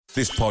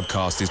This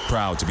podcast is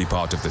proud to be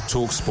part of the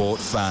TalkSport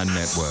Fan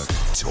Network.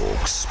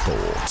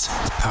 TalkSport.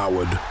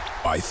 Powered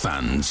by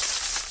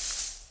fans.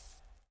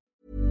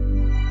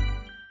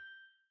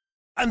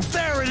 And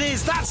there it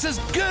is, that's as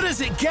good as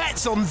it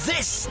gets on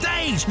this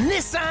stage.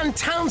 Nissan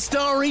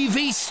Townstar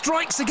EV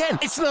strikes again.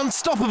 It's an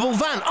unstoppable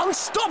van,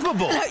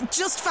 unstoppable.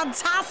 Just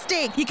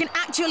fantastic. You can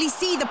actually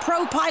see the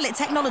ProPilot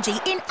technology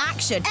in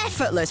action.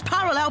 Effortless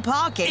parallel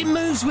parking. It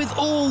moves with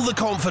all the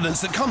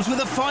confidence that comes with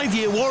a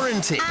 5-year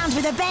warranty. And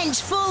with a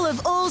bench full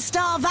of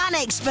all-star van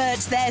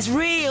experts, there's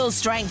real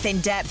strength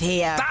in depth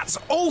here. That's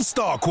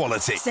all-star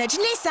quality. Search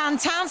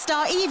Nissan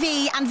Townstar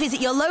EV and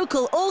visit your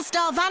local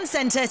all-star van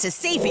centre to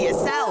see for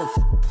yourself.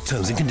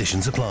 Terms and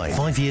conditions apply.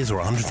 5 years or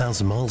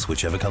 100,000 miles,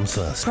 whichever comes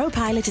first.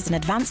 ProPilot is an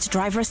advanced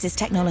driver assist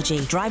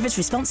technology. Driver's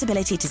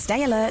responsibility to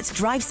stay alert,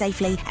 drive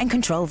safely, and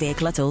control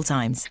vehicle at all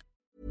times.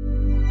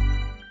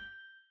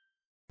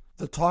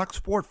 The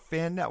TalkSport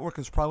Fan Network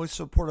is proudly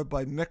supported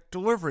by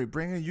McDelivery,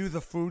 bringing you the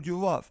food you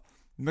love.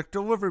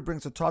 McDelivery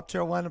brings a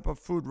top-tier lineup of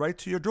food right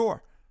to your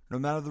door. No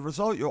matter the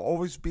result, you'll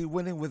always be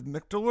winning with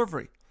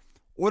McDelivery.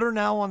 Order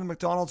now on the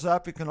McDonald's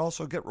app. You can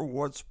also get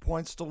rewards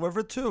points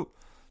delivered too,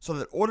 so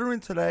that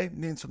ordering today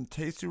means some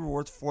tasty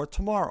rewards for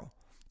tomorrow.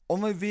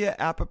 Only via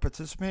app at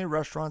participating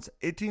restaurants.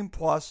 18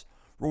 plus.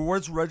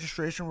 Rewards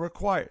registration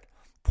required.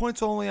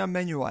 Points only on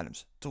menu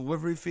items.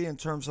 Delivery fee and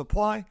terms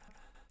apply.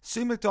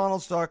 See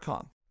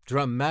McDonald's.com.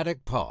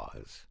 Dramatic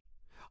pause.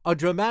 A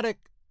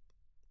dramatic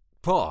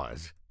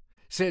pause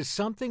says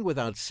something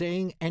without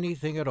saying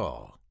anything at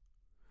all.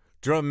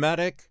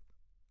 Dramatic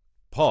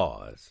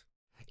pause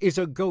is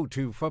a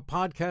go-to for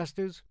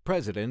podcasters,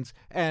 presidents,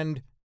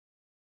 and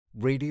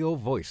radio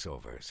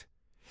voiceovers.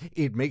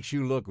 It makes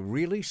you look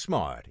really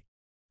smart,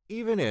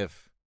 even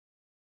if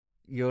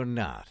you're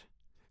not.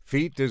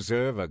 Feet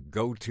deserve a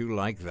go-to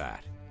like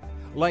that.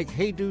 Like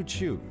Hey Dude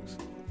shoes.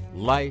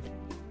 Light,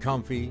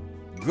 comfy,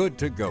 good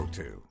to go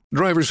to.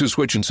 Drivers who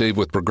switch and save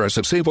with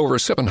Progressive save over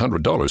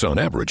 $700 on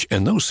average,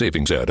 and those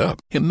savings add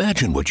up.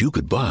 Imagine what you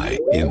could buy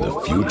in the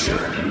future.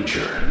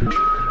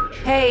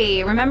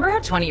 Hey, remember how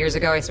 20 years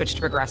ago I switched to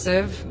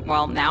Progressive?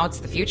 Well, now it's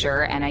the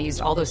future, and I used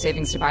all those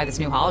savings to buy this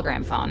new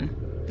hologram phone.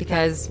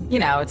 Because,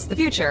 it's the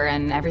future,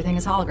 and everything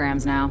is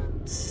holograms now.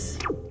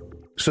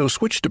 So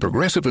switch to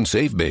Progressive and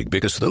save big,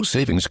 because those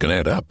savings can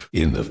add up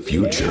in the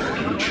future.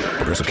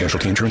 Progressive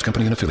Casualty Insurance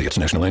Company and Affiliates.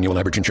 National annual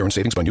average insurance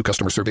savings by new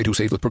customers surveyed who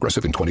saved with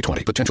Progressive in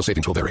 2020. Potential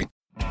savings will vary.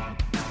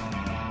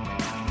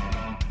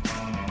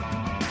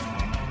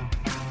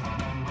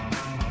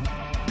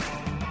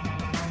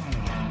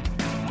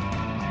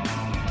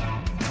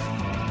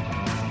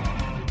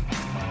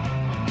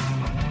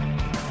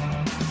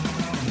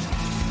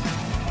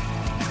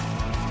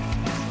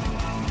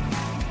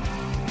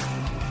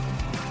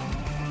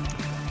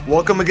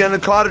 Welcome again to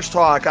Cottage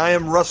Talk. I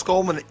am Russ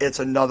Goldman. It's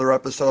another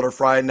episode of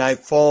Friday Night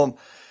Fulham,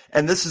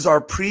 and this is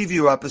our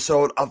preview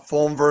episode of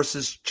Fulham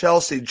versus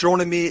Chelsea.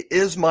 Joining me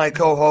is my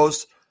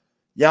co-host,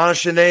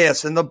 Giannis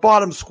Shanaeus. In the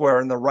bottom square,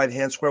 in the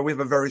right-hand square, we have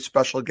a very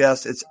special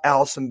guest. It's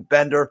Allison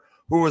Bender,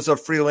 who is a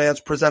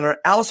freelance presenter.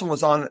 Allison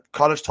was on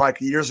Cottage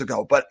Talk years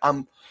ago, but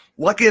I'm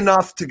lucky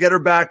enough to get her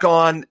back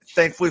on.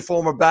 Thankfully,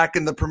 Fulham are back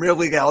in the Premier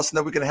League, Allison,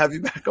 that we can have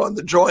you back on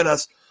to join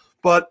us.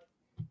 But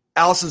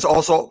Allison's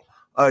also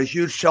a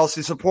huge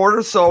Chelsea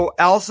supporter. So,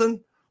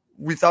 Allison,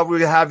 we thought we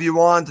would have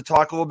you on to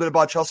talk a little bit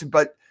about Chelsea,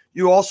 but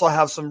you also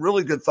have some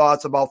really good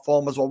thoughts about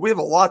Fulham as well. We have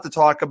a lot to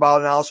talk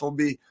about, and Allison will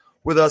be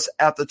with us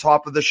at the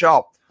top of the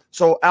show.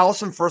 So,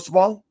 Allison, first of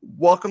all,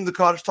 welcome to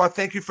Cottage Talk.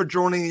 Thank you for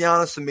joining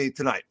Giannis and me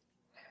tonight.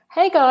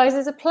 Hey guys,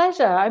 it's a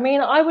pleasure. I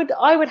mean, I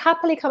would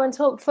happily come and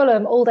talk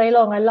Fulham all day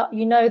long.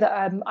 You know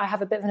that I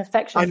have a bit of an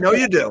affection. I know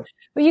you do.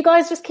 But you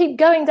guys just keep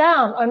going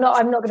down. I'm not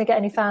going to get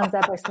any fans there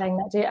by saying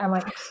that, am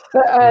I?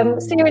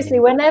 But seriously,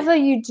 whenever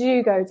you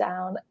do go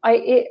down,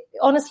 it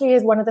honestly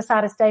is one of the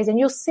saddest days, and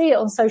you'll see it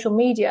on social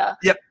media.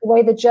 Yep. The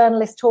way the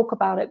journalists talk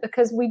about it,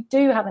 because we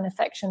do have an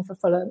affection for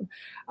Fulham.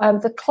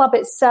 The club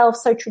itself,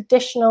 so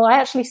traditional. I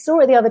actually saw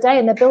it the other day,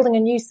 and they're building a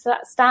new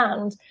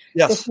stand.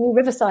 Yes. This new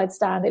Riverside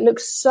stand. It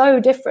looks so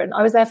different.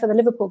 I was there for the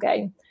Liverpool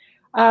game.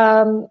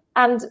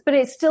 But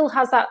it still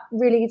has that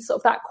really sort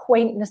of that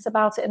quaintness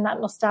about it, and that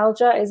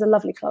nostalgia. Is a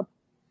lovely club.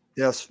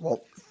 Yes.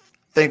 Well,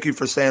 thank you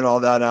for saying all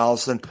that,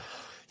 Allison.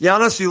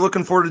 Giannis, you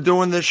looking forward to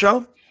doing this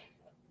show?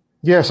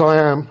 Yes, I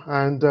am.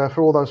 And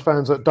for all those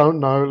fans that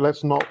don't know,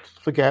 let's not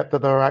forget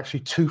that there are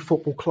actually two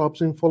football clubs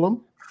in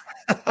Fulham.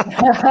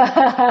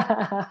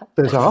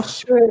 There's us.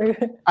 True.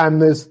 And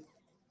there's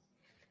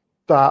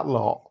that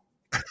lot.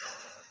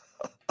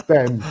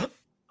 Them.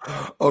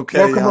 Okay.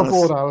 Welcome Giannis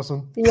aboard,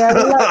 Alison.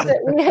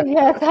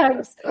 Yeah,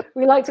 thanks.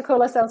 We like to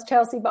call ourselves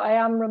Chelsea, but I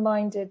am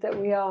reminded that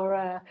we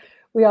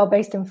are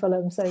based in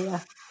Fulham. So yeah.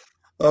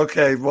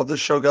 Okay. Well,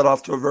 this show got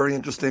off to a very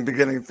interesting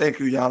beginning. Thank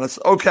you,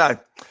 Giannis. Okay,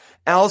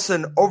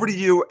 Allison, over to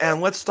you, and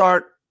let's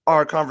start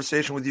our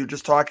conversation with you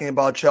just talking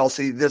about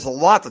Chelsea. There's a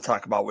lot to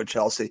talk about with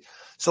Chelsea,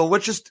 so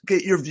let's just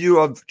get your view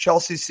of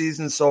Chelsea's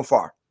season so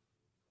far.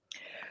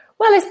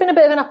 Well, it's been a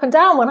bit of an up and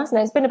down one, hasn't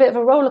it? It's been a bit of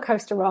a roller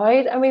coaster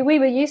ride. I mean, we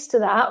were used to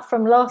that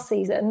from last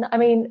season. I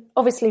mean,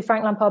 obviously,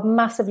 Frank Lampard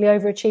massively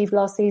overachieved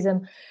last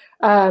season,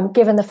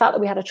 given the fact that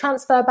we had a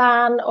transfer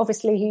ban.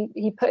 Obviously,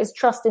 he put his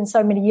trust in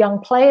so many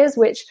young players,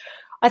 which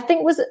I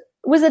think was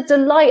a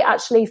delight,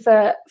 actually,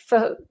 for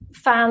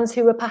fans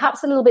who were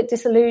perhaps a little bit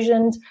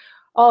disillusioned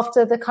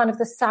after the kind of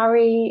the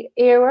Sarri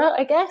era,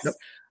 I guess. Yep.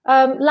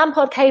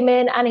 Lampard came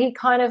in and he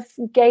kind of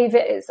gave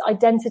it its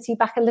identity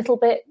back a little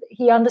bit.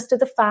 He understood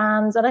the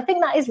fans, and I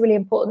think that is really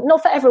important.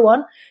 Not for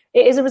everyone.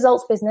 It is a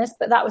results business,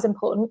 but that was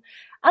important.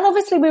 And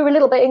obviously we were a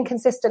little bit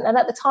inconsistent. And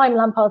at the time,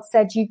 Lampard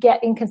said you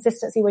get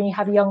inconsistency when you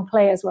have young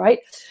players, right?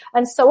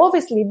 And so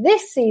obviously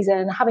this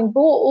season, having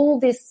bought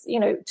all this,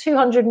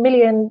 200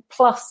 million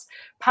plus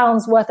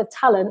pounds worth of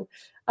talent,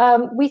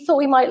 we thought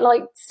we might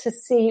like to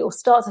see or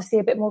start to see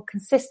a bit more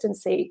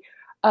consistency.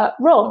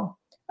 Wrong.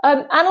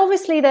 And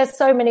obviously there's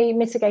so many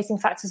mitigating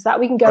factors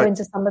that we can go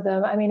into some of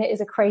them. I mean, it is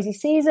a crazy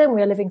season.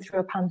 We're living through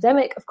a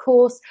pandemic, of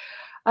course.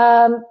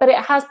 But it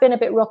has been a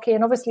bit rocky.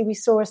 And obviously we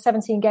saw a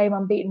 17-game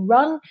unbeaten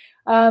run.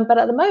 But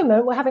at the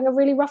moment, we're having a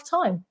really rough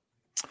time.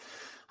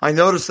 I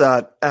noticed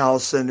that,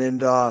 Alison.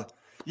 And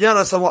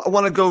Giannis, I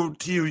want to go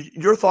to you.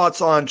 Your thoughts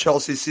on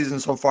Chelsea's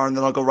season so far, and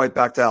then I'll go right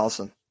back to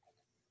Alison.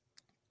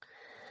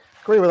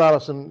 Agree with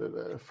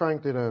Alison.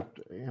 Frank did a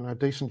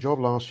decent job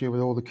last year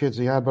with all the kids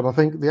he had, but I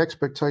think the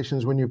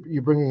expectations when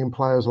you're bringing in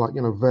players like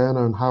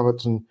Werner and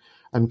Havertz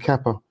and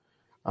Kepa,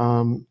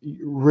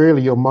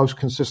 really your most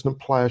consistent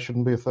player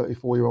shouldn't be a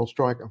 34-year-old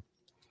striker.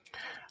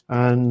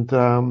 And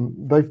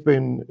they've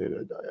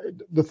been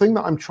the thing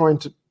that I'm trying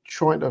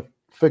to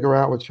figure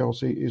out with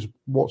Chelsea is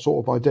what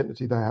sort of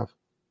identity they have,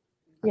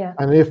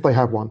 and if they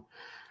have one,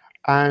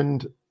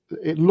 and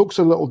it looks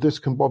a little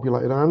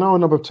discombobulated. And I know a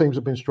number of teams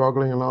have been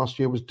struggling, and last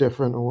year was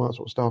different and all that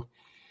sort of stuff.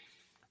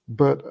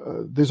 But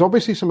there's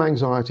obviously some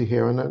anxiety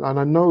here. And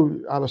I know,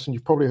 Alison,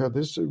 you've probably heard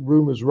this,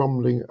 rumours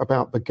rumbling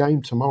about the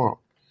game tomorrow.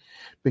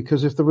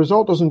 Because if the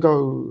result doesn't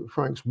go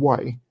Frank's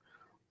way,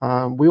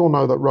 we all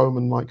know that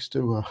Roman likes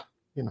to,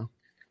 wield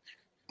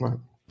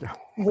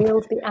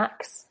the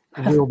axe.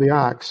 Wield the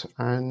axe.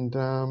 And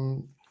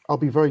I'll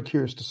be very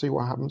curious to see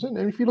what happens. And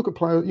if you look at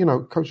players,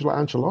 coaches like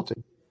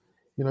Ancelotti,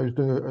 he's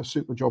doing a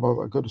super job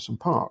over at Goodison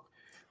Park.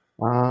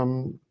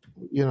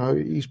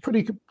 He's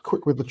pretty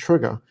quick with the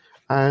trigger,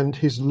 and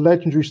his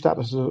legendary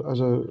status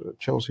as a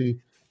Chelsea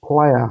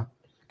player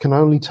can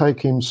only take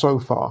him so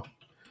far.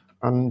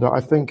 And I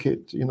think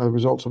the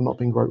results have not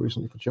been great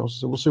recently for Chelsea,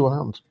 so we'll see what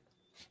happens.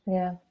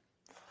 Yeah.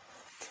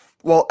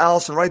 Well,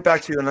 Alison, right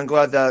back to you, and I'm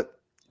glad that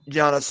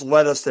Giannis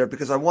led us there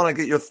because I want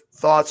to get your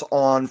thoughts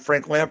on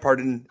Frank Lampard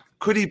and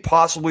could he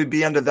possibly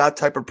be under that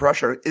type of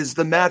pressure? Is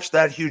the match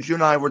that huge? You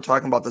and I were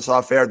talking about this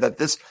off air, that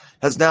this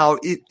has now,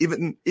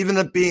 even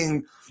it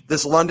being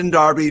this London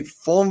derby,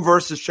 Fulham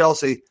versus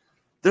Chelsea,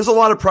 there's a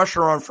lot of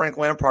pressure on Frank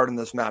Lampard in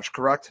this match,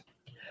 correct?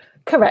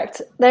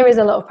 Correct. There is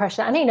a lot of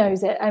pressure, and he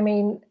knows it. I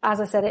mean, as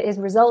I said, it is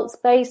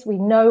results-based. We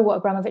know what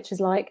Abramovich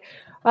is like.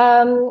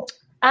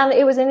 And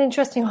it was an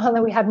interesting one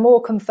that we had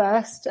Morecambe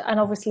first and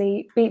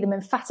obviously beat them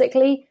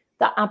emphatically.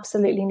 That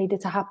absolutely needed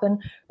to happen.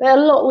 But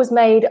a lot was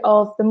made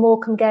of the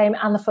Morecambe game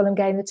and the Fulham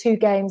game, the two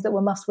games that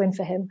were must-win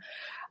for him.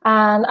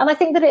 And I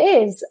think that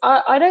it is.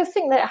 I don't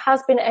think that it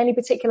has been any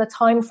particular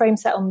time frame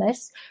set on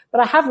this,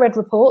 but I have read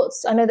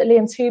reports. I know that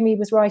Liam Toomey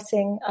was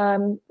writing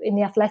in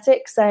The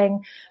Athletic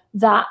saying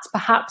that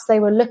perhaps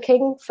they were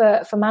looking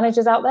for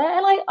managers out there.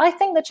 And I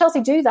think that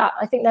Chelsea do that.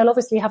 I think they'll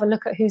obviously have a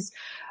look at who's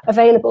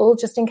available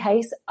just in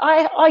case.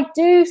 I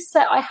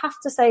have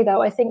to say,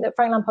 though, I think that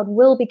Frank Lampard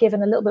will be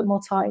given a little bit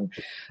more time.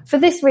 For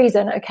this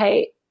reason,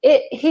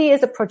 he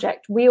is a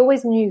project. We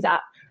always knew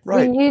that.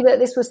 Right. We knew that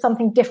this was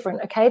something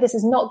different, okay? This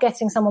is not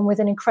getting someone with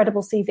an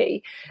incredible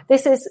CV.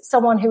 This is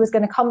someone who is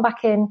going to come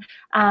back in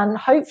and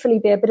hopefully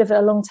be a bit of a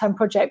long-term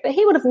project. But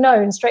he would have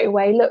known straight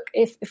away, look,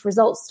 if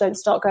results don't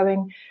start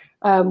going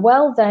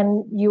well,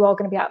 then you are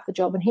going to be out of the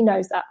job, and he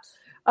knows that.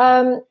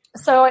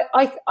 So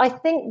I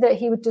think that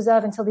he would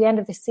deserve until the end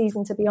of this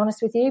season, to be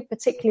honest with you,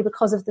 particularly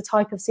because of the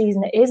type of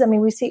season it is. I mean,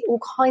 we see all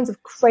kinds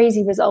of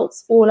crazy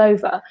results all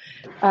over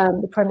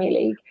the Premier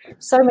League.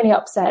 So many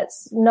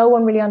upsets. No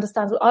one really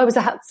understands. I was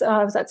at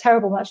a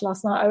terrible match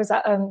last night. I was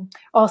at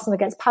Arsenal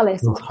against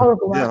Palace. It was a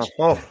horrible match.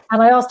 Yeah. Oh.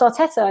 And I asked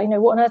Arteta,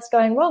 what on earth's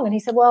going wrong? And he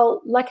said,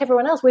 well, like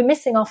everyone else, we're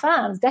missing our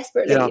fans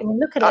desperately. Yeah. I mean,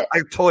 look at it. I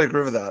totally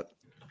agree with that.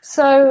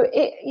 So,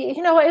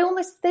 I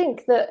almost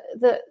think that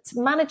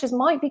managers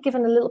might be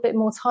given a little bit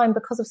more time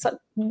because of such,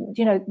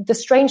 the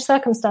strange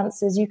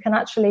circumstances. You can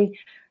actually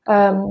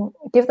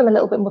give them a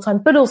little bit more time,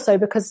 but also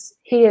because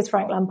he is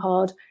Frank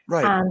Lampard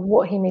and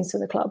what he means to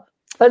the club.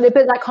 But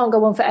that can't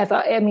go on forever.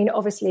 I mean,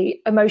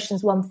 obviously,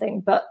 emotion's one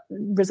thing, but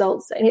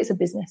results, and it's a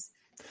business.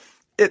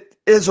 It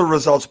is a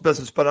results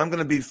business, but I'm going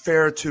to be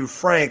fair to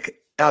Frank.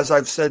 As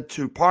I've said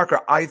to Parker,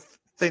 I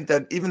think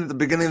that even at the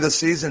beginning of the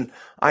season,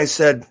 I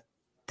said,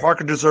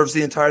 Parker deserves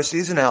the entire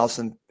season,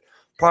 Alison,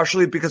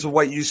 partially because of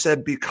what you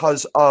said,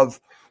 because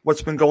of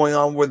what's been going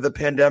on with the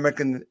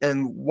pandemic and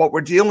what we're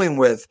dealing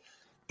with.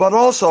 But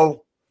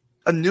also,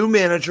 a new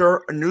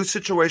manager, a new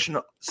situation,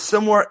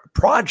 similar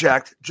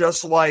project,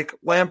 just like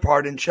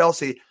Lampard in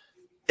Chelsea.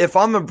 If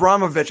I'm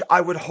Abramovich,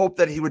 I would hope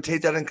that he would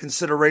take that in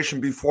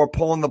consideration before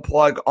pulling the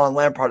plug on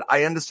Lampard.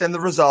 I understand the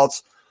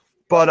results,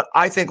 but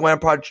I think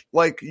Lampard,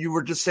 like you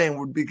were just saying,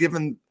 would be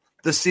given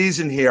the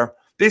season here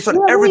based on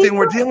everything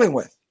we're dealing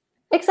with.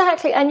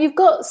 Exactly. And you've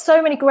got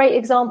so many great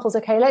examples.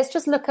 Okay, let's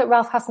just look at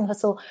Ralph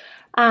Hasenhüttl.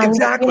 And,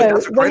 exactly.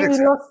 That's a great when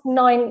we lost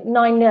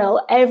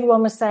 9-0,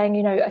 everyone was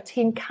saying, a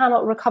team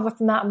cannot recover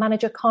from that. A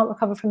manager can't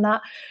recover from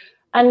that.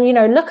 And,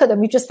 look at them.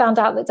 We just found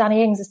out that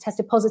Danny Ings has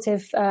tested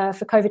positive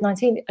for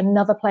COVID-19,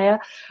 another player.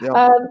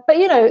 Yeah.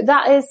 But,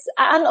 that is,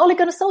 and Ole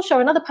Gunnar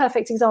Solskjaer, another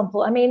perfect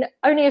example. I mean,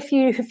 only a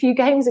few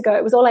games ago,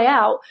 it was Ole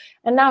out,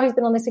 and now he's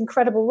been on this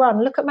incredible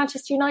run. Look at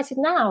Manchester United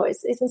now.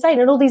 It's insane.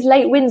 And all these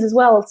late wins as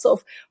well, sort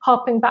of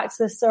harping back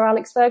to the Sir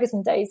Alex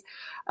Ferguson days,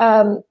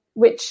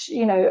 which,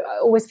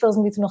 always fills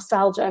me with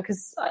nostalgia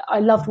because I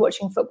loved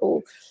watching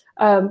football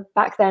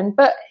back then.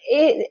 But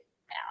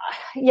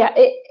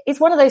it's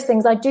one of those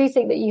things. I do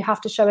think that you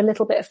have to show a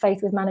little bit of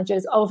faith with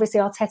managers. Obviously,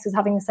 Arteta's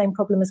having the same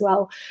problem as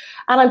well.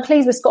 And I'm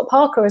pleased with Scott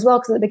Parker as well,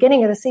 because at the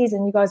beginning of the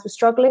season, you guys were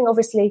struggling.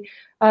 Obviously,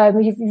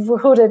 you've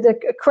recorded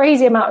a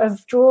crazy amount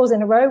of draws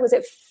in a row. Was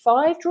it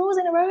 5 draws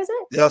in a row, is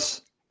it?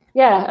 Yes.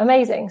 Yeah,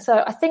 amazing.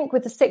 So I think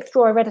with the 6th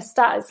draw, I read a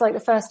stat. It's like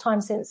the first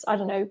time since, I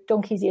don't know,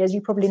 donkey's years.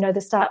 You probably know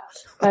the stat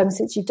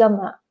since you've done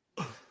that.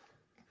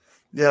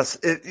 Yes,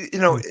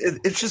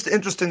 it's just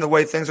interesting the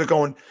way things are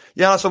going.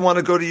 Giannis, I want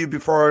to go to you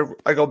before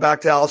I go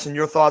back to Allison.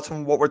 Your thoughts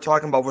on what we're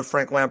talking about with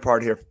Frank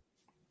Lampard here?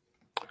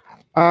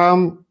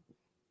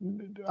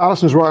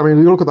 Alison's right. I mean,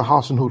 you look at the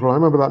Hasenhüttl. I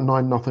remember that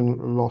 9-0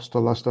 loss to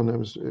Leicester, and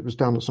it was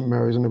down at St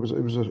Mary's, and it was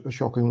a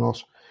shocking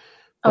loss.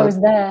 I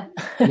was there.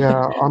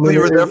 Yeah, I mean, you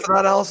were there for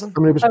that, Alison? I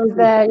mean, I was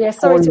there. Yeah,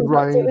 sorry to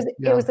interrupt.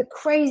 It was the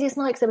craziest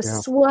night because there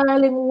was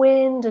swirling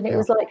wind, and it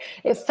was like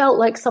it felt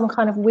like some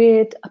kind of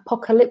weird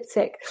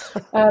apocalyptic.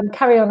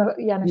 Carry on,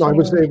 Janusz. No, it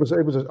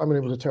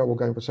was a terrible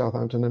game for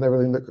Southampton, and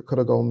everything that could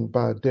have gone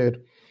bad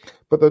did.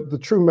 But the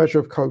true measure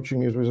of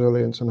coaching is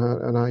resilience and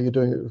how you're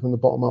doing it from the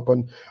bottom up.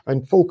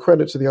 And full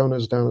credit to the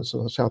owners down at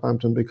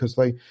Southampton, because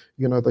they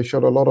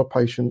showed a lot of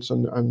patience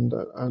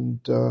and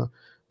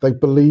they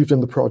believed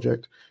in the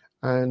project.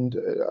 And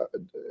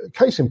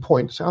case in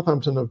point,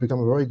 Southampton have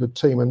become a very good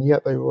team, and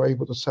yet they were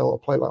able to sell a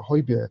player like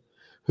Højbjerg,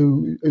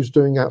 who's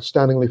doing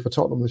outstandingly for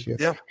Tottenham this year.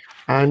 Yeah.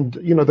 And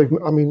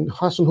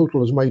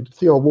Hasenhüttl has made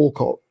Theo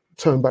Walcott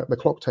turn back the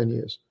clock 10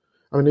 years.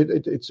 I mean,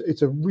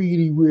 it's a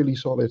really, really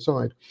solid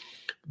side.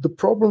 The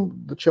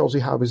problem that Chelsea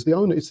have is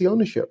it's the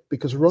ownership,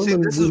 because Roman.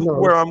 This is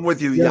where I'm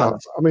with you. Yeah.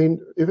 I mean,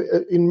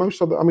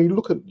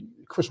 look at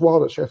Chris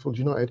Wilder at Sheffield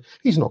United.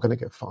 He's not going to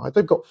get fired.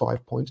 They've got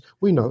 5 points.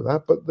 We know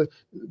that, but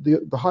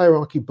the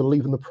hierarchy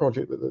believe in the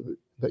project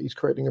that he's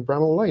creating in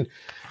Bramall Lane.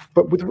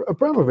 But with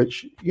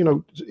Abramovich,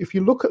 if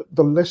you look at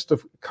the list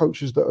of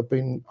coaches that have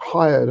been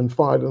hired and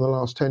fired in the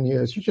last 10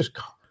 years, you just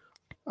go,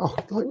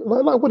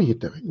 what are you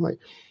doing? Like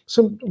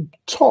some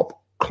top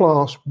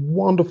class,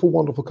 wonderful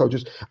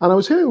coaches. And I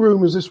was hearing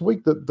rumors this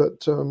week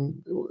that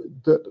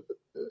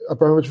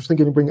Abramovich was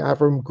thinking of bringing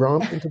Avram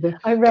Grant into the.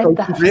 I read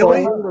that.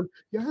 Really?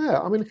 Yeah.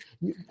 I mean,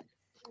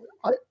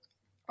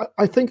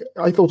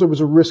 I thought it was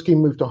a risky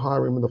move to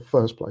hire him in the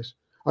first place.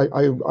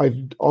 I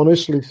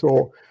honestly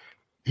thought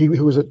he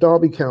was at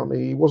Derby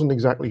County. He wasn't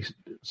exactly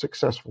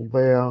successful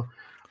there.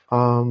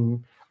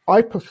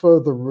 I prefer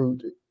the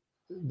route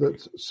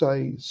that,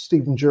 say,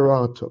 Steven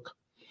Gerrard took.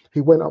 He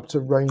went up to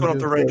Rangers.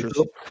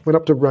 Went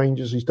up to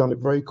Rangers. He's done it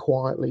very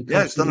quietly.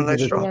 Yeah, he's done a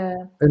nice job. Yeah.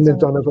 And they've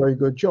done a very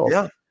good job.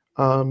 Yeah.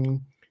 I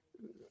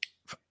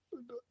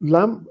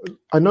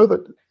know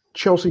that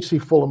Chelsea see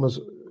Fulham as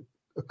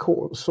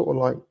sort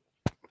of like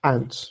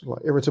ants,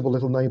 like irritable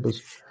little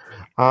neighbours.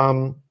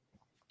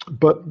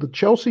 But the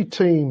Chelsea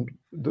team,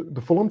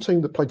 the Fulham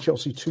team that played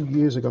Chelsea 2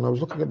 years ago, and I was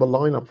looking at the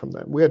lineup from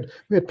them. We had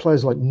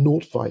players like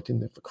Nordtveit in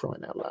there, for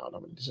crying out loud. I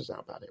mean, this is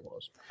how bad it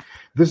was.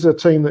 This is a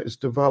team that is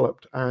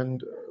developed,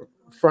 and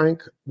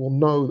Frank will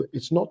know that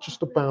it's not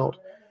just about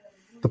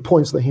the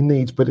points that he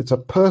needs, but it's a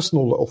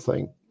personal little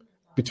thing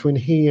between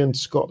he and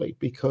Scotty,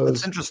 because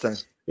that's interesting.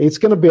 It's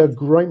going to be a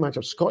great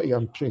matchup. Scotty,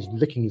 I'm sure he's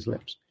licking his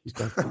lips. He's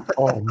going,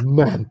 oh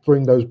man,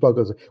 bring those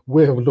buggers.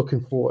 We're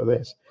looking forward to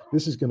this.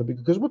 This is going to be,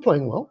 because we're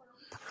playing well.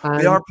 And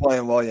we are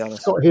playing well, yeah.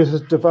 Scott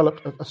has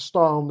developed a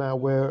style now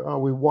where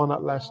we won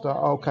at Leicester.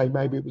 Okay,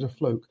 maybe it was a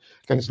fluke.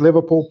 Against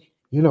Liverpool,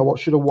 you know what,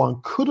 should have won.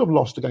 Could have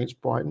lost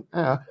against Brighton,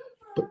 but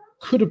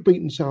could have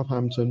beaten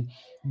Southampton.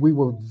 We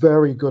were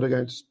very good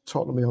against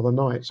Tottenham the other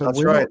night. So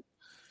that's right.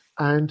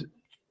 And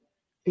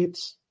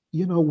it's,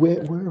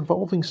 we're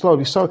evolving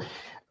slowly. So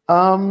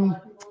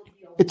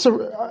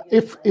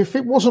if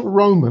it wasn't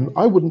Roman,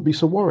 I wouldn't be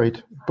so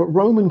worried. But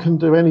Roman can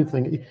do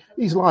anything.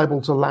 He's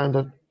liable to land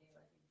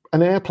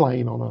an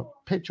airplane on a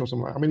pitch or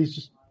something. I mean, he's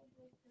just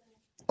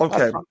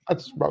okay.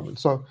 That's Roman.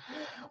 So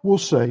we'll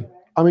see.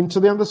 I mean, to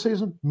the end of the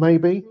season,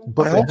 maybe,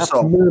 but I they hope have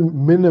so. to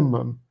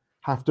minimum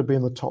have to be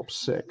in the top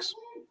 6.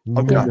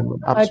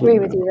 Minimum. I agree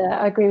with you there.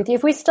 I agree with you.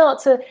 If we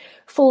start to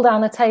fall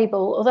down a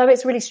table, although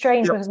it's really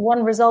strange because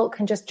one result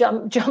can just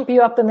jump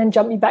you up and then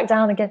jump you back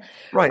down again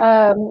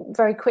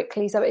very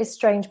quickly. So it is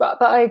strange.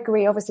 But I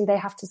agree. Obviously, they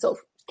have to sort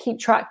of keep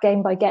track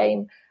game by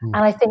game. And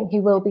I think he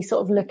will be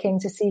sort of looking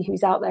to see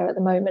who's out there at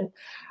the moment.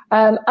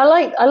 I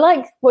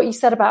like what you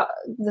said about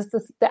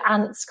the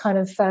ants kind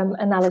of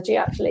analogy,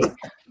 actually.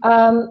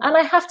 And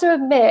I have to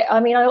admit,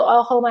 I mean,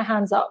 I'll hold my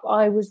hands up.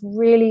 I was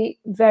really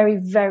very,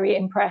 very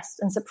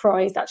impressed and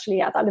surprised, actually,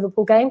 at that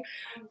Liverpool game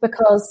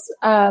because,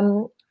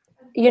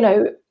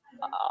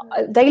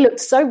 they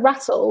looked so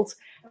rattled.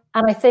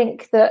 And I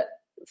think that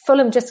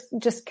Fulham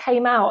just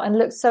came out and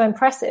looked so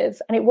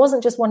impressive, and it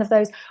wasn't just one of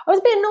those. I was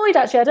a bit annoyed,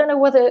 actually. I don't know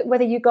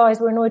whether you guys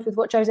were annoyed with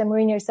what Jose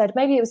Mourinho said.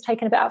 Maybe it was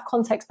taken a bit out of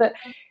context, but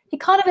he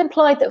kind of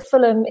implied that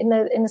Fulham in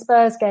the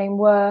Spurs game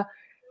were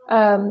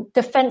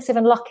defensive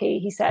and lucky.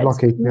 He said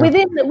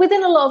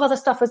within a lot of other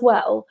stuff as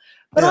well.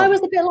 But I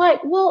was a bit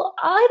like, well,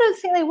 I don't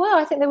think they were.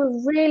 I think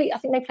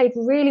they played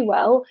really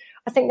well.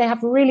 I think they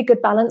have really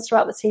good balance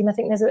throughout the team. I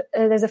think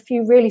there's a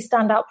few really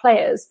standout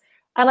players,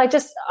 and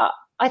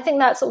I think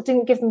that sort of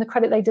didn't give them the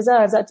credit they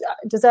deserve. I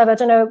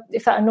don't know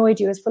if that annoyed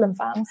you as Fulham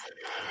fans.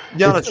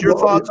 Giannis, your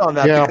thoughts on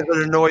that? Yeah. Because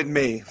it annoyed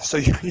me. So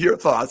your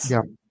thoughts?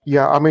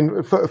 Yeah. I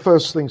mean,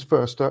 first things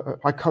first.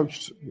 I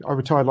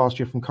retired last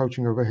year from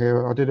coaching over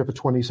here. I did it for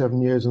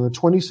 27 years. And the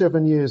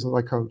 27 years that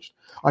I coached,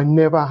 I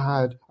never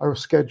had a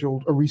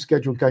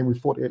rescheduled game with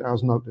 48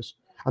 hours notice.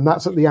 And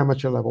that's at the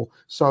amateur level.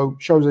 So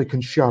Jose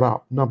can shut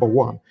up, number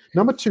one.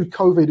 Number two,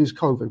 COVID is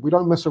COVID. We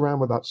don't mess around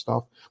with that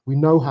stuff. We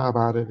know how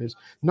bad it is.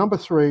 Number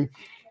three,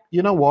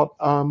 you know what?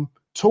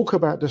 Talk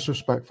about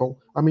disrespectful.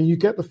 I mean, you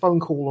get the phone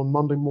call on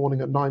Monday morning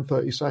at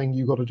 9:30 saying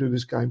you got to do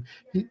this game.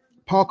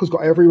 Parker's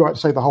got every right to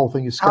say the whole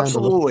thing is scandalous.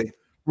 Absolutely.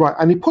 Right,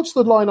 and he puts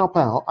the lineup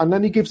out, and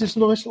then he gives this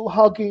nice little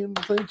hugging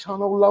thing, I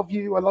love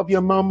you, I love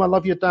your mum, I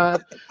love your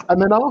dad.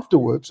 And then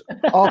afterwards,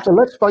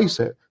 let's face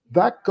it,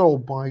 that goal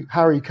by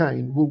Harry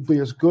Kane will be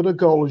as good a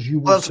goal as you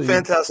will see.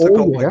 That's a fantastic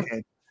goal by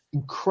Kane.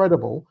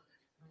 Incredible.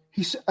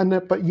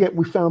 But yet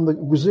we found the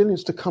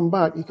resilience to come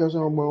back. He goes,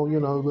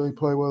 they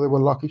play well, they were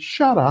lucky.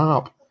 Shut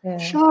up. Yeah.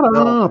 Shut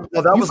up.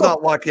 No, that was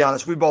not lucky,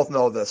 honest. We both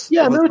know this.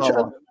 Yeah,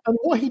 and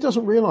what he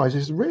doesn't realise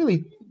is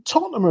really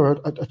Tottenham are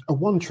a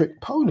one-trick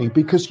pony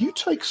because you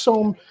take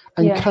Son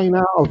and Kane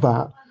out of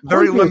that.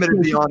 Very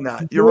limited beyond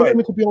that. You're right.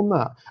 Limited beyond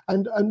that.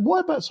 And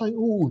what about saying,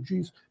 oh,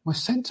 geez, my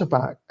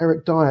centre-back,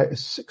 Eric Dyer,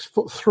 is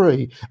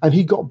 6'3", and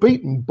he got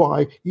beaten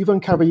by Ivan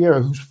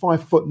Caballero, who's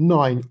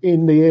 5'9"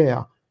 in the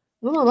air.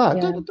 None of that.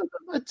 Yeah.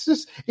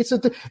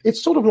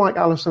 It's sort of like,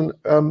 Alison,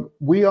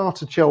 we are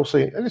to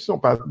Chelsea, and it's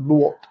not bad,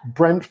 what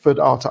Brentford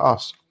are to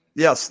us.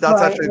 Yes, that's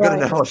actually a good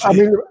analogy. I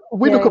mean,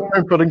 we look at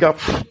Brentford and go,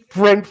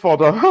 Brentford,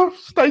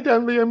 stay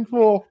down the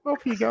M4.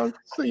 Off you go.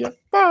 See ya.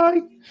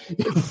 Bye.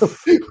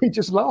 We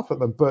just laugh at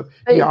them. But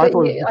I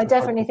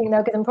definitely think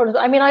they'll get them problems.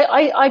 I mean,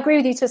 I agree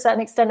with you to a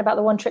certain extent about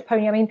the one-trick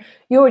pony. I mean,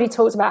 you already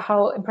talked about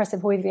how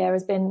impressive Højbjerg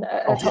has been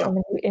at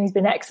Tottenham, and he's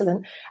been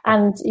excellent.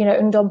 And,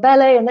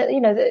 Ndombele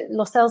and,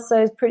 Lo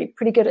Celso is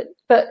pretty good at.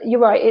 But you're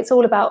right, it's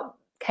all about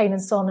Kane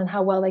and Son and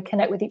how well they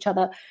connect with each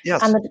other.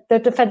 Yes. And the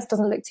defence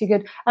doesn't look too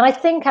good. And I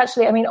think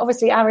actually, I mean,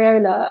 obviously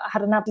Areola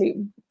had an absolute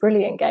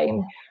brilliant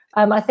game.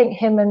 I think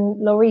him and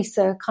Lloris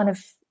are kind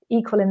of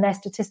equal in their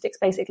statistics,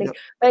 basically. Yep.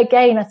 But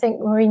again, I think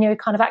Mourinho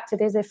kind of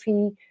acted as if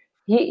he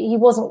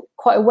wasn't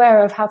quite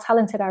aware of how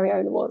talented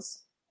Areola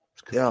was.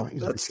 Yeah,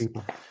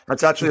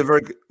 that's actually a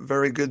very,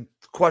 very good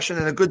question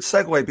and a good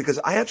segue, because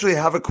I actually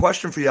have a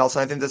question for you,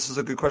 Alison. I think this is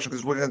a good question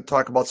because we're going to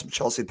talk about some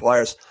Chelsea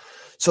players.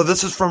 So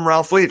this is from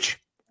Ralph Leach.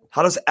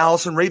 How does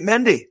Alison rate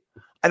Mendy?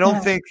 I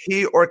don't think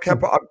he or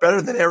Kepa are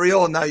better than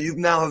Areola. Now you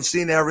have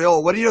seen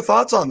Areola. What are your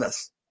thoughts on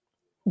this?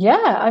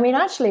 Yeah, I mean,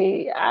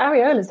 actually,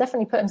 Areola's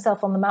definitely put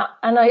himself on the map.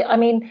 And I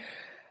mean,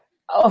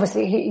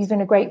 obviously, he's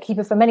been a great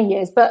keeper for many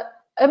years. But,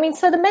 I mean,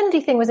 so the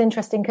Mendy thing was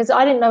interesting because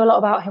I didn't know a lot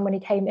about him when he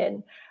came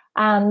in.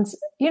 And,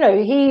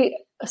 he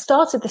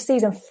started the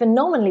season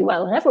phenomenally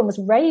well and everyone was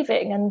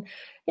raving. And,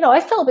 I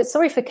felt a bit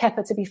sorry for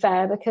Kepa, to be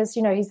fair, because,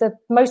 he's the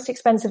most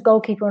expensive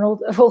goalkeeper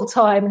of all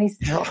time. And he's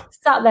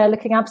sat there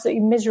looking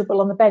absolutely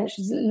miserable on the bench.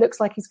 It looks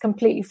like he's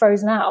completely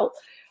frozen out.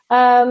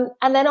 And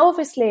then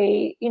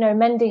obviously,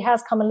 Mendy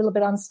has come a little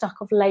bit unstuck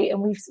of late,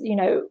 and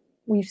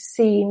we've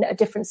seen a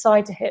different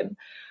side to him.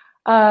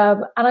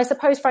 And I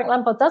suppose Frank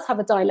Lampard does have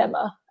a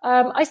dilemma.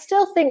 I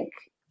still think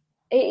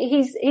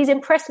he's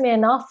impressed me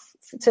enough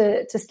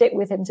to stick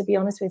with him, to be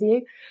honest with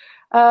you.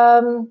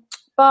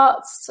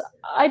 But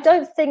I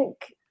don't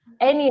think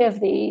any of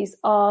these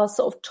are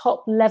sort of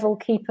top level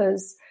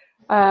keepers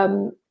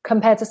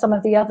compared to some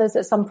of the others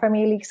that some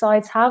Premier League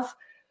sides have.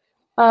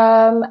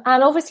 And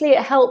obviously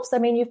it helps. I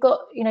mean, you've got,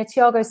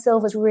 Thiago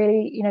Silva's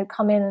really,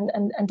 come in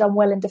and done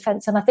well in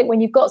defence. And I think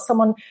when you've got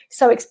someone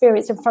so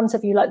experienced in front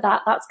of you like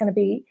that, that's going to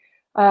be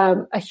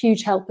a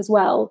huge help as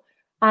well.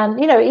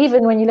 And,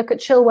 even when you look at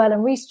Chilwell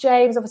and Reece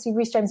James, obviously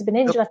Reece James has been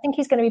injured. I think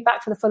he's going to be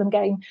back for the Fulham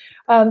game.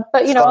 But,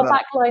 our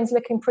back line's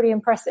looking pretty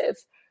impressive.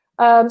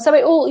 So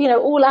it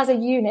all as a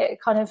unit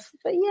kind of,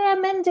 but yeah,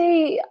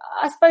 Mendy,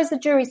 I suppose the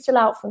jury's still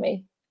out for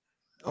me.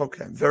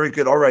 Okay, very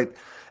good. All right.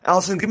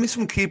 Alison, give me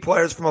some key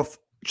players from a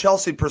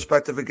Chelsea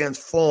perspective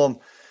against Fulham.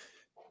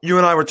 You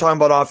and I were talking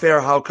about off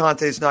air how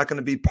Conte's not going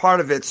to be part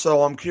of it.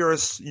 So I'm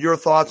curious your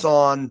thoughts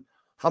on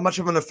how much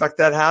of an effect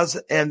that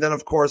has. And then,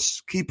 of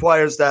course, key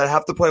players that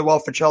have to play well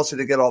for Chelsea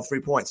to get all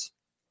 3 points.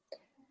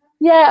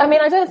 Yeah, I mean,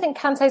 I don't think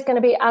Kante is going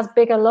to be as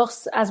big a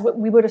loss as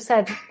we would have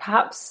said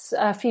perhaps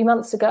a few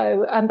months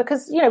ago,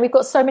 because, we've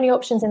got so many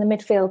options in the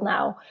midfield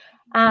now.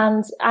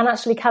 And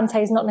actually, Kante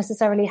has not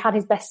necessarily had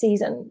his best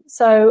season.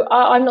 So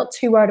I'm not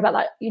too worried about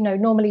that.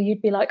 Normally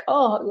you'd be like,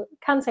 oh,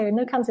 Kante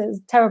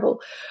is terrible.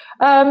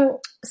 So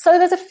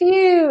there's a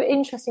few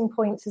interesting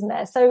points, isn't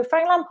there? So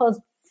Frank Lampard's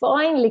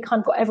finally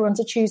kind of got everyone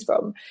to choose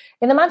from.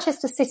 In the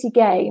Manchester City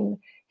game,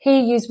 he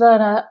used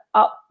Werner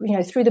up,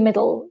 through the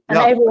middle, and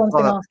everyone's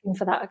been asking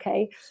for that,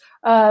 okay?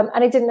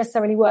 And it didn't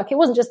necessarily work. It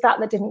wasn't just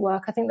that didn't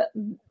work. I think that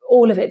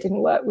all of it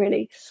didn't work,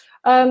 really.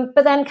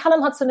 But then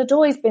Callum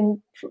Hudson-Odoi's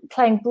been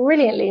playing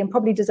brilliantly and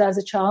probably deserves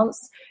a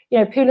chance.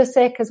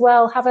 Pulisic as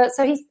well, Havertz.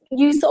 So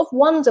you sort of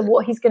wonder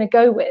what he's going to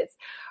go with.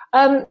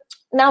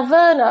 Now,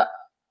 Werner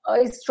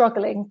is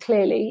struggling,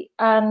 clearly.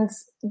 And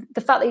the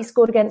fact that he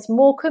scored against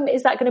Morecambe,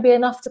 is that going to be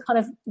enough to kind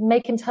of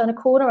make him turn a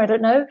corner? I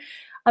don't know.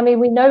 I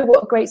mean, we know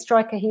what a great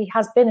striker he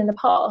has been in the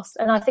past,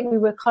 and I think we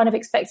were kind of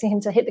expecting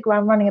him to hit the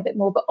ground running a bit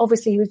more, but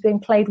obviously he was being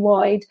played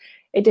wide.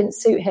 It didn't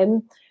suit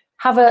him.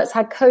 Havertz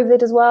had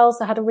COVID as well,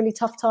 so had a really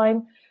tough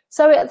time.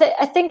 So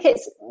I think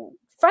it's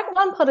Frank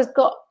Lampard has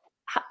got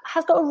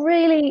a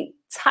really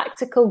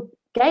tactical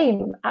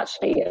game,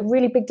 actually,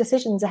 really big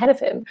decisions ahead of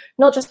him,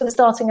 not just for the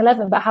starting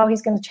 11, but how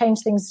he's going to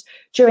change things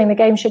during the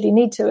game should he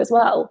need to as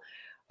well.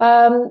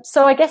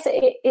 So I guess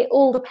it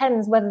all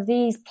depends whether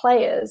these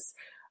players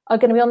are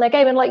going to be on their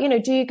game.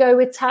 And do you go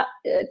with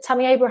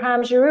Tammy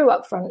Abraham, Giroud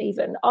up front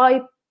even?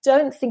 I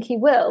don't think he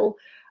will.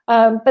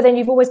 But then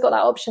you've always got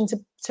that option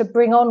to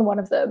bring on one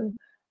of them.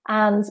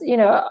 And,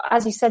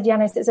 as you said,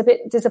 Yanis, it's a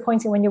bit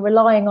disappointing when you're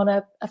relying on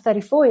a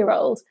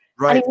 34-year-old.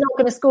 Right. And he's not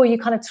going to score you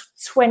kind of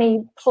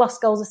 20 plus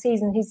goals a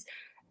season.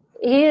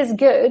 He is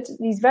good.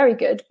 He's very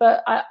good.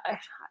 But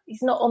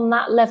he's not on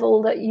that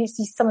level that you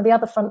see some of the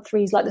other front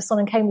threes like the Son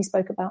and Kane we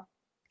spoke about.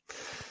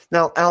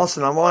 Now,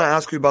 Alison, I want to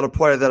ask you about a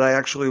player that I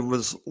actually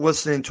was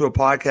listening to a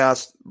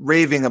podcast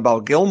raving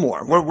about,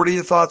 Gilmour. What are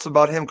your thoughts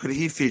about him? Could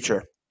he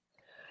feature?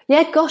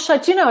 Yeah, gosh,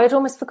 I'd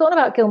almost forgotten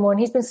about Gilmour, and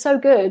he's been so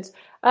good.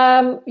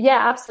 Yeah,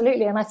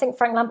 absolutely. And I think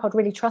Frank Lampard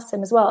really trusts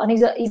him as well. And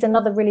he's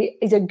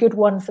a good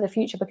one for the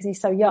future because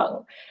he's so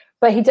young.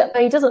 But he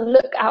doesn't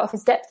look out of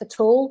his depth at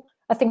all.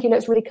 I think he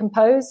looks really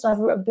composed. I've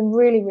been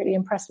really, really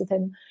impressed with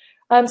him.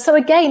 So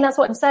again, that's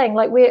what I'm saying.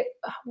 Like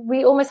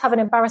we almost have an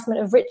embarrassment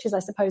of riches, I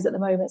suppose, at the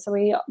moment. So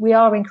we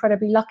are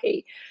incredibly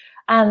lucky.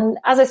 And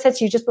as I said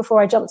to you just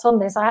before I jumped on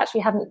this,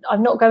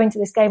 I'm not going to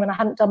this game, and I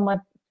hadn't done my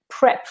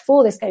prep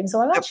for this game.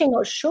 So I'm actually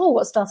not sure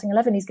what starting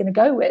 11 he's going to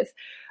go with.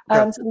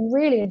 So it's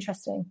really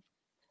interesting.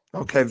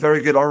 Okay,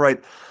 very good. All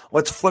right,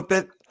 let's flip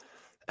it.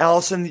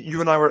 Alison,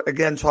 you and I were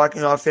again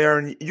talking off air,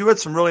 and you had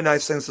some really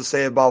nice things to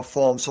say about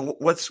Fulham. So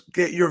let's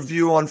get your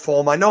view on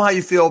Fulham. I know how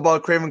you feel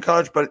about Craven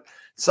Cottage, but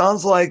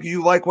sounds like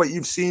you like what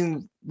you've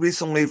seen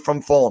recently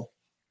from Fulham.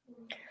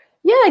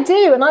 Yeah, I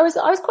do. And I was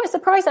quite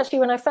surprised, actually,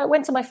 when I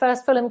went to my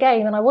first Fulham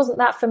game, and I wasn't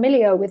that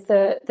familiar with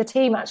the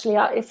team, actually.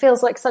 It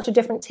feels like such a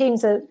different team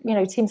to,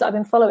 teams that I've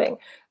been following.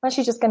 I'm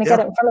actually just going to get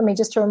it in front of me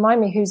just to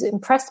remind me who's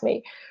impressed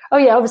me. Oh,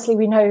 yeah, obviously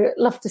we know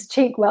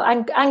Loftus-Cheek well.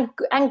 And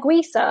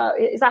Anguissa,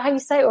 is that how you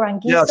say it? Or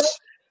Anguissa? Yes.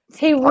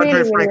 He really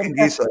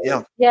impressed me.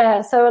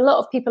 Yeah, so a lot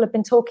of people have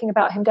been talking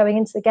about him going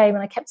into the game,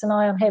 and I kept an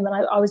eye on him, and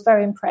I was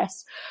very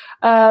impressed.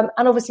 And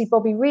obviously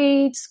Bobby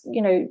Reid,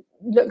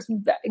 looks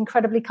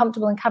incredibly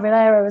comfortable, in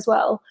Cavallero as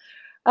well.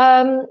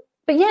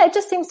 But yeah, it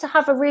just seems to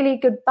have a really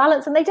good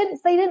balance, and they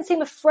didn't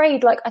seem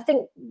afraid. Like I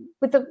think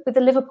with the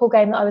Liverpool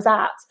game that I was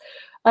at,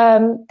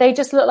 they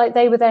just looked like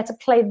they were there to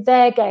play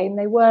their game.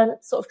 They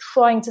weren't sort of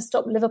trying to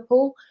stop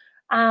Liverpool,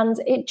 and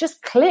it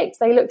just clicked.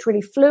 They looked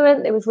really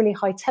fluent. It was really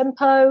high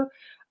tempo.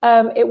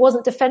 It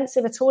wasn't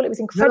defensive at all. It was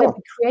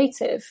incredibly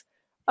creative.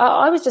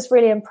 I was just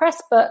really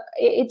impressed, but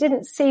it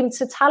didn't seem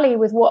to tally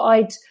with what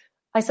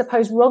I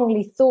suppose,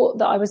 wrongly thought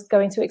that I was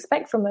going to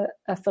expect from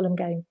a Fulham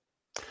game.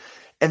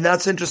 And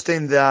that's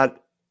interesting that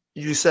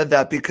you said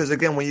that, because,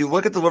 again, when you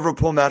look at the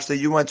Liverpool match that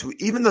you went to,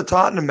 even the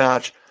Tottenham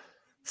match,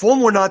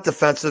 Fulham were not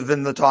defensive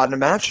in the Tottenham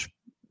match.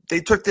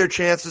 They took their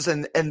chances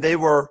and they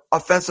were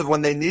offensive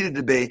when they needed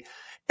to be.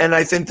 And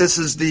I think this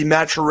is the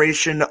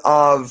maturation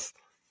of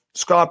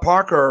Scott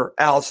Parker,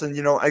 Alison.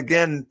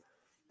 Again,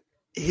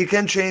 he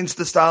can change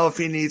the style if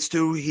he needs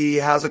to. He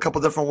has a couple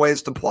different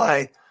ways to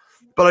play.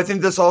 But I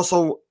think this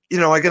also,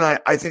 again,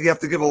 I think you have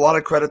to give a lot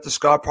of credit to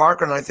Scott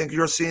Parker, and I think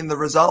you're seeing the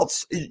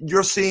results.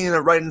 You're seeing it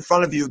right in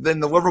front of you. Then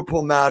the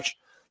Liverpool match,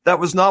 that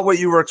was not what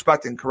you were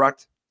expecting,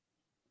 correct?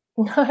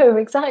 No,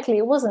 exactly.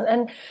 It wasn't.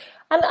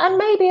 And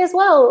maybe as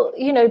well,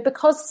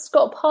 because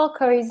Scott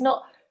Parker, he's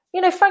not,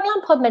 Frank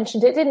Lampard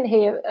mentioned it, didn't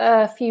he,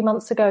 a few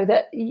months ago,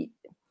 that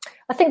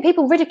I think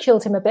people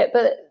ridiculed him a bit,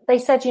 but they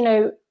said,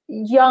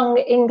 young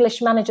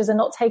English managers are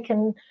not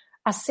taken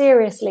as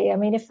seriously. I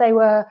mean, if they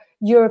were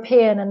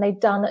European and they'd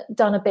done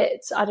a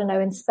bit, I don't know,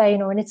 in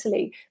Spain or in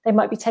Italy, they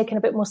might be taken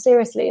a bit more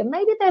seriously. And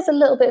maybe there's a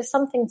little bit of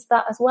something to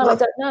that as well. I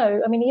don't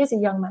know. I mean, he is a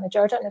young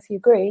manager. I don't know if you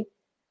agree.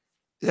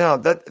 Yeah,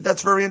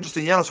 that's very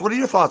interesting. Yanis, what are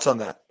your thoughts on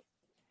that?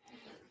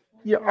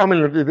 Yeah, I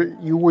mean,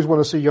 you always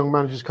want to see young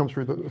managers come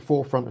through the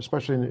forefront,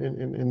 especially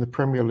in the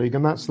Premier League,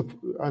 and that's part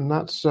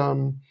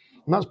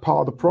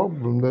of the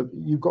problem, that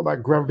you've got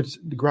that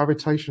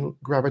gravitation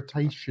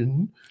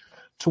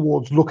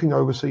towards looking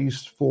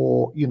overseas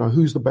for,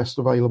 who's the best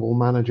available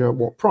manager at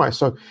what price.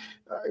 So,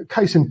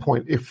 case in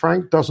point, if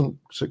Frank doesn't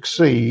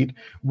succeed,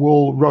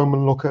 will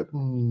Roman look at,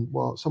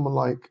 someone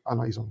like, I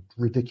know he's on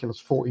ridiculous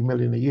 40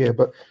 million a year,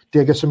 but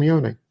Diego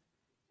Simeone?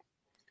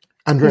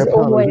 Andrea He's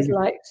Pirlo, always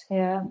liked,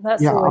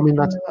 that's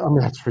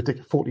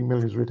ridiculous. 40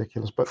 million is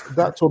ridiculous, but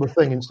that sort of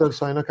thing. Instead of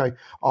saying, okay,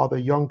 are there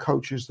young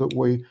coaches that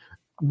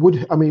would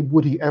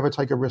he ever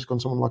take a risk on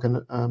someone like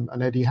an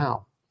Eddie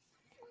Howe?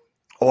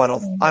 Oh, I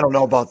don't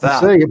know about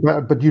that.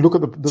 But you look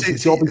at the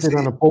job he did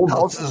on a Bournemouth.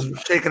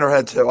 Allison's shaking her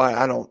head too.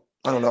 I don't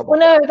know about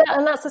well, no,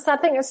 and that's the sad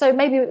thing. So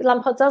maybe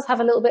Lampard does have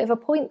a little bit of a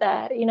point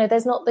there.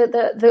 There's not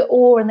the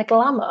awe and the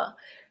glamour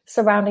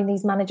surrounding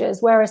these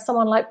managers, whereas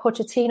someone like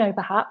Pochettino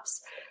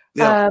perhaps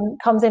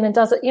comes in and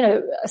does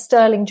a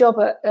sterling job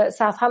at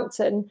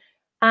Southampton,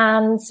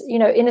 and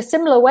in a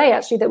similar way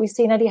actually that we've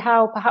seen Eddie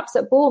Howe perhaps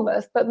at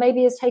Bournemouth, but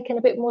maybe is taken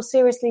a bit more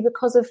seriously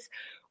because of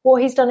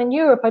what he's done in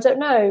Europe. I don't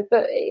know,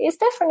 but it's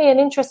definitely an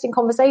interesting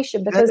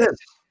conversation, because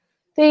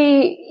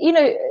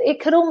it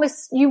could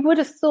almost, you would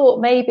have thought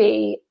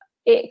maybe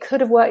it could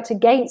have worked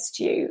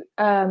against you.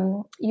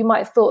 You might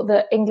have thought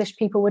that English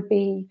people would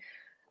be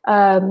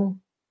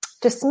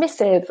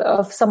dismissive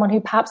of someone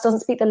who perhaps doesn't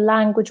speak the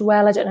language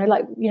well. I don't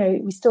know,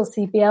 we still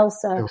see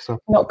Bielsa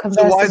not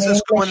conversing. So why is this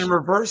English. going in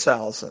reverse,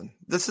 Allison?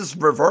 This is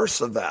reverse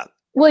of that.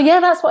 Well, yeah,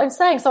 that's what I'm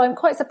saying. So I'm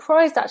quite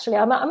surprised, actually.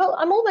 I'm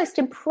almost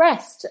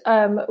impressed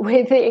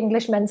with the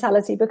English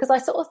mentality, because I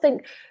sort of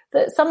think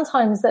that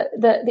sometimes that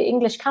the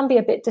English can be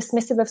a bit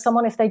dismissive of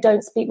someone if they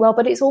don't speak well,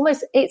 but it's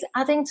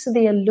adding to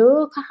the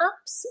allure,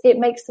 perhaps. It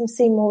makes them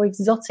seem more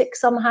exotic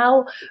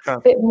somehow, a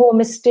bit more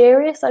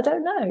mysterious. I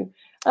don't know.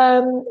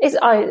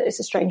 It's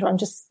a strange one. I'm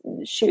just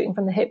shooting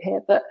from the hip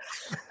here, but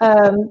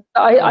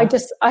I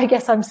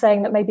guess I'm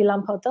saying that maybe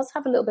Lampard does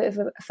have a little bit of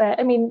a fair.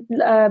 I mean,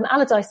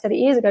 Allardyce said it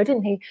years ago,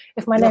 didn't he?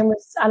 If my name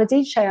was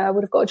Aladice, I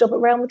would have got a job at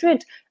Real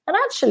Madrid. And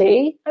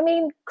actually, I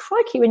mean,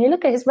 crikey, when you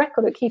look at his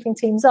record at keeping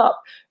teams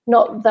up,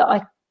 not that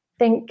I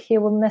think he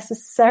will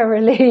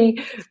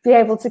necessarily be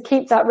able to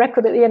keep that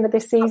record at the end of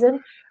this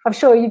season. I'm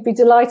sure you'd be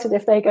delighted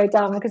if they go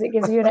down, because it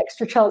gives you an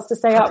extra chance to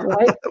stay up,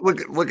 right? Look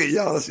at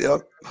Giannis, yeah.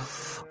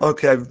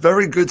 Okay,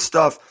 very good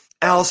stuff.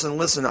 Allison,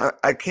 listen,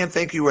 I can't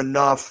thank you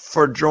enough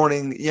for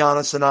joining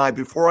Giannis and I.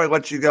 Before I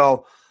let you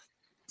go,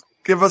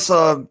 give us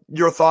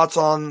your thoughts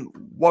on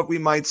what we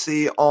might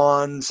see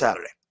on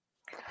Saturday.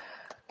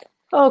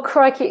 Oh,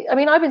 crikey. I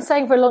mean, I've been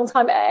saying for a long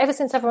time, ever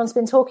since everyone's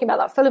been talking about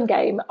that Fulham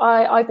game,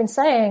 I've been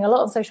saying a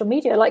lot on social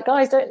media,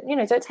 guys,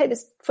 don't take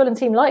this Fulham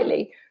team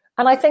lightly.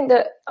 And I think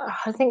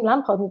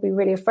Lampard will be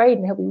really afraid,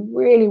 and he'll be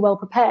really well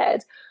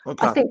prepared.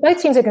 Okay. I think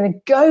both teams are going to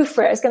go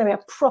for it. It's going to be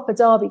a proper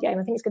derby game.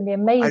 I think it's going to be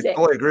amazing. I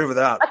totally agree with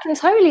that. I can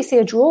totally see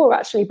a draw,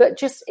 actually, but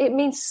just it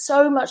means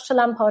so much to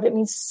Lampard. It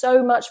means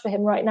so much for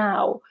him right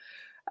now.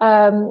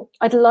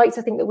 I'd like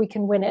to think that we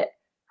can win it.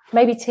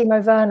 Maybe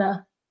Timo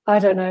Werner. I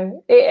don't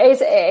know.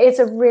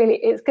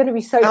 It's going to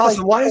be so.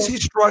 Allison, why is he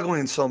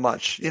struggling so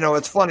much?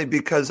 It's funny,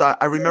 because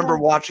I remember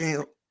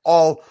watching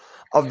all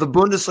of the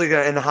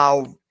Bundesliga and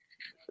how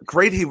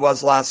great he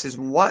was last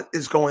season. What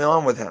is going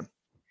on with him?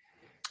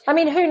 I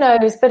mean, who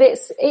knows? But it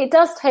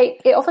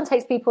often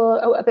takes people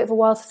a bit of a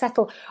while to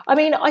settle. I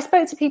mean, I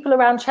spoke to people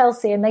around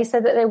Chelsea, and they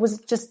said that there was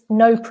just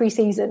no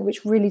pre-season,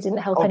 which really didn't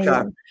help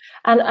anyone.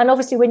 And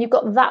obviously, when you've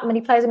got that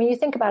many players, I mean, you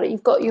think about it,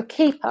 you've got your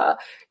keeper,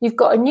 you've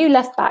got a new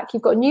left back,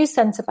 you've got a new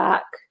centre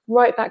back,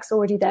 right back's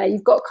already there,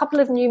 you've got a couple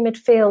of new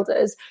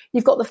midfielders,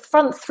 you've got the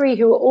front three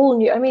who are all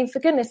new. I mean, for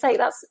goodness sake,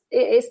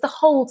 it's the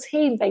whole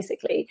team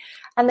basically.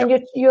 And then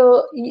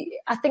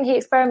I think he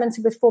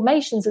experimented with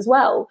formations as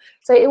well,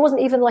 so it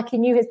wasn't even like he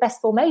knew his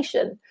best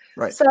formation.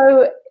 Right.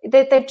 So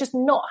they've just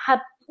not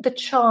had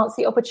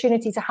the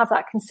opportunity to have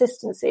that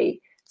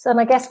consistency. So, and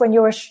I guess when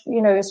you're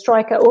a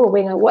striker or a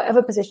winger,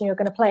 whatever position you're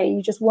going to play,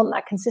 you just want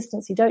that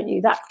consistency, don't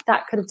you? That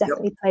could have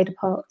definitely played a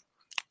part.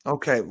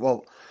 Okay,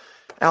 well,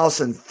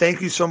 Allison,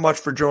 thank you so much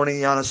for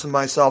joining Giannis and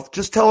myself.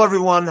 Just tell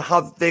everyone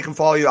how they can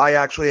follow you. I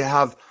actually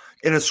have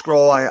in a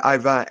scroll,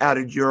 I've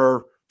added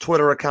your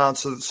Twitter account,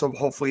 so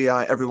hopefully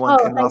everyone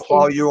can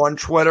follow you on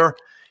Twitter.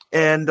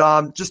 And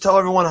just tell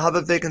everyone how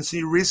that they can see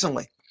you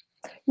recently.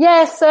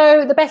 Yeah,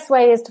 so the best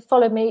way is to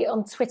follow me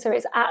on Twitter.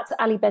 It's at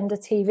Ali Bender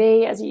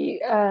TV, as you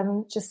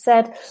just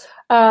said,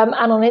 and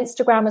on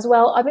Instagram as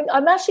well. I mean,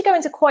 I'm actually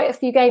going to quite a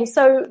few games.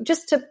 So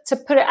just to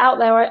put it out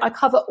there, I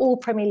cover all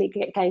Premier League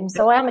games.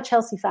 So I am a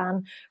Chelsea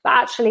fan, but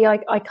actually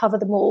I cover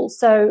them all.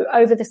 So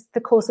over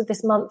the course of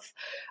this month,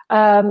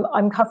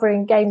 I'm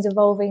covering games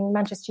involving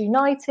Manchester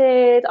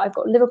United. I've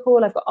got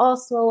Liverpool, I've got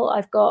Arsenal,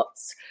 I've got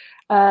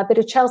a bit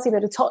of Chelsea, a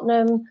bit of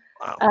Tottenham.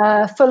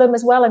 Wow. Fulham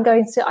as well.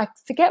 I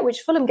forget which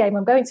Fulham game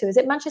I'm going to. Is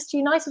it Manchester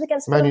United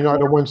against Fulham? Man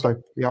United on Wednesday.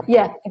 Yep.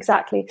 Yeah,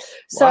 exactly.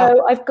 So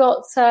wow. I've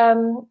got,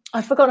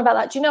 I've forgotten about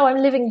that. Do you know, I'm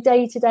living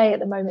day to day at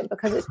the moment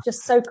because it's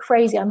just so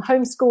crazy. I'm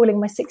homeschooling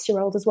my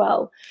 6-year-old as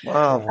well.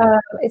 Wow.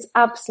 It's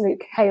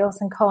absolute chaos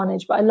and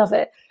carnage, but I love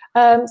it.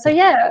 And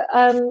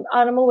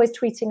I'm always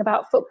tweeting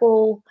about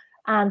football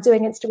and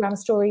doing Instagram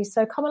stories.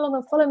 So come along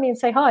and follow me and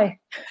say hi.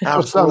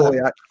 Absolutely.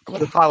 I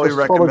would highly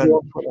recommend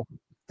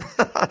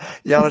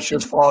Giannis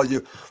should follow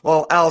you.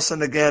 Well,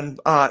 Alison, again,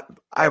 I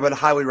would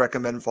highly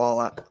recommend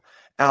follow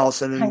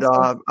Alison, and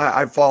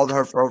I followed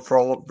her for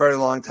a very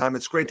long time.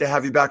 It's great to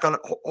have you back on.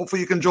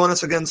 Hopefully you can join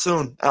us again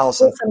soon,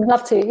 Alison. Awesome.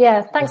 Love to.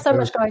 Yeah. Thanks so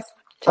much, guys.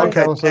 Cheers.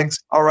 Okay, thanks.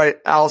 All right,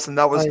 Alison.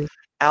 That was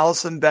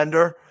Alison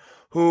Bender,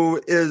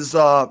 who is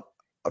a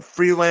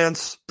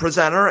freelance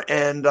presenter,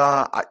 and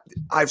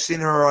I've seen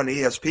her on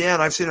ESPN.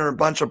 I've seen her in a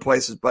bunch of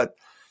places, but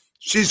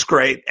she's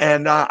great,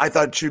 and I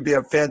thought she'd be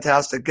a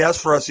fantastic guest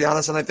for us,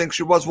 Giannis, and I think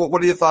she was.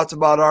 What are your thoughts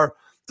about our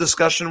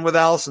discussion with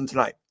Alison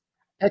tonight?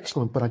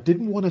 Excellent, but I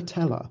didn't want to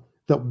tell her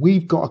that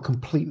we've got a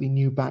completely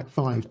new back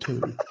five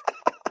too.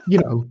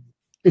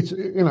 It's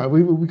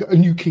we got a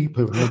new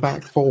keeper in the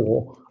back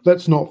four.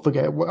 Let's not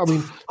forget. I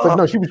mean, but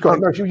no, she was great.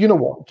 No, you know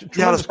what?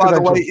 Giannis, by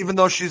the way, even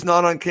though she's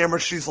not on camera,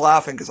 she's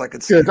laughing because I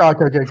could see.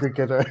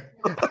 Good.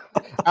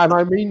 And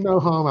I mean no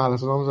harm,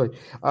 Alison. Honestly,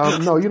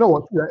 no, you know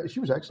what? Yeah, she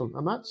was excellent,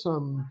 and that's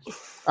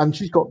and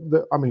she's got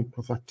the. I mean,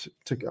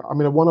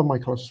 one of my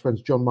closest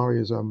friends, John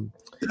Murray, is a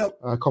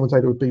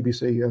commentator with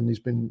BBC, and he's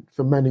been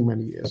for many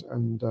years.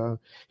 And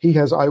he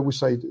has. I always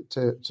say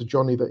to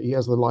Johnny that he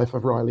has the life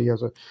of Riley.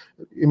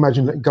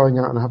 Imagine going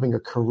out and having a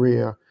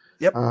career.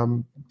 Yep.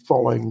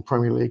 Following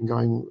Premier League and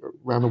going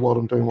around the world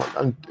and doing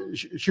and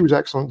she was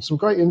excellent. Some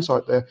great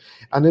insight there,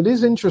 and it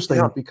is interesting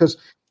because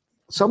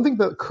something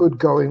that could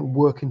go and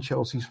work in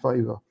Chelsea's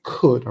favour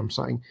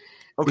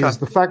is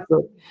the fact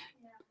that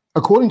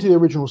according to the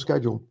original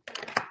schedule,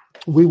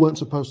 we weren't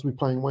supposed to be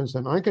playing Wednesday.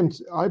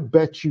 And I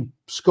bet you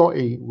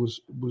Scotty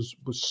was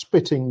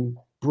spitting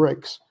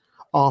bricks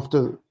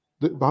after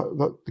the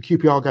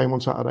QPR game on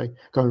Saturday,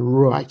 going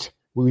right.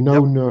 We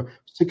know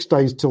 6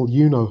 days till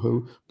you know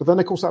who. But then,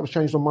 of course, that was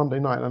changed on Monday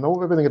night. And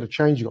everything had to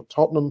change. You got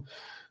Tottenham.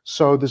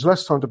 So there's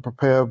less time to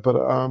prepare. But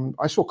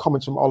I saw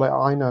comments from Ole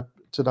Einar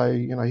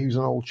today. He was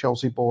an old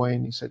Chelsea boy.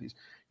 And he said he's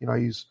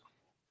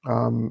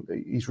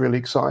really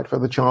excited for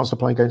the chance to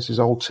play against his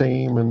old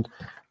team. And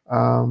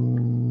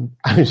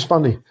it's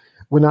funny.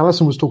 When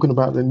Alison was talking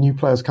about the new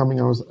players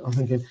coming, I'm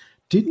thinking,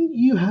 didn't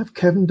you have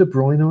Kevin De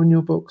Bruyne on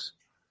your books?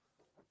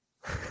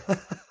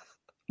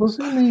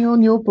 Wasn't he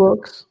on your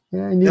books?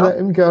 Yeah, and you let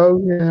him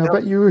go. Yeah, I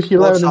bet you wish you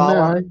let him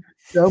now.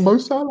 Yeah, Mo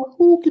Salah.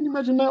 Oh, can you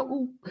imagine that?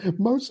 Oh,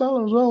 Mo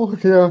Salah as well.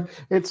 Yeah,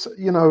 it's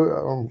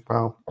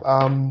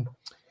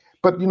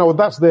but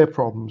that's their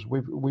problems.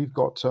 We've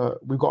got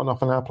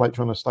enough on our plate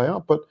trying to stay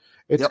up, but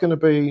it's going to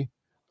be.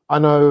 I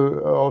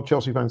know all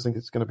Chelsea fans think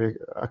it's going to be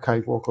a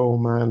cakewalk. Oh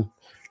man,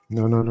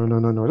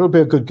 no. It'll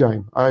be a good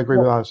game. I agree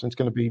with Alison. It's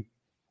going to be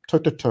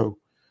toe-to-toe.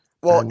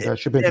 Well, and,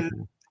 should be.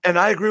 And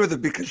I agree with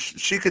it because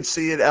she could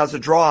see it as a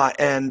draw.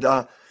 And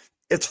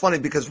it's funny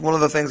because one of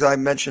the things I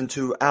mentioned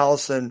to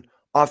Alison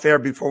off air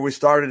before we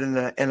started,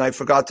 and I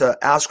forgot to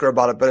ask her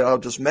about it, but I'll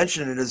just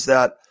mention it, is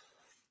that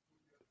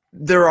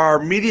there are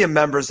media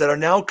members that are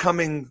now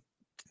coming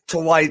to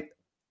light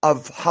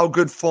of how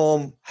good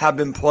Fulham have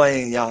been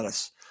playing,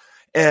 Giannis.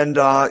 And,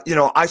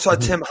 I saw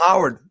Tim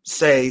Howard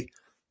say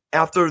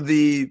after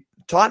the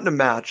Tottenham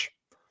match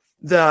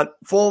that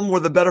Fulham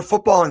were the better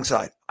footballing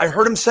side. I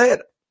heard him say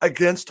it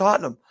against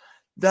Tottenham.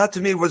 That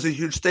to me was a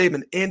huge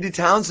statement. Andy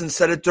Townsend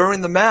said it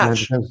during the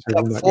match.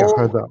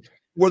 Fulham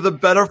were the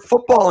better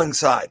footballing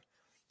side.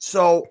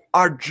 So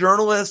our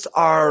journalists,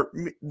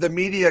 the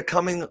media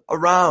coming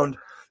around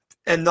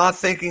and not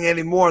thinking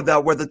anymore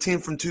that we're the team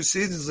from 2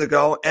 seasons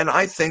ago. And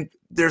I think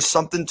there's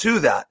something to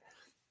that.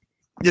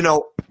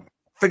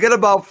 Forget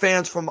about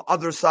fans from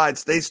other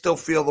sides. They still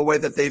feel the way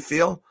that they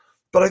feel.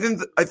 But I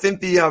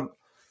think the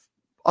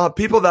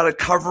people that are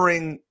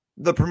covering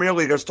the Premier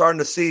League are starting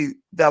to see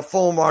that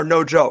Fulham are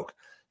no joke,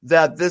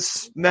 that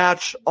this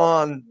match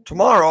on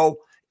tomorrow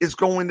is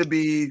going to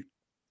be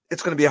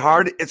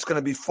hard. It's going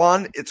to be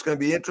fun. It's going to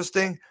be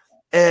interesting.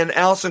 And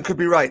Alison could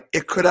be right.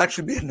 It could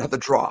actually be another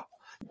draw.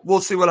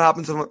 We'll see what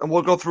happens, and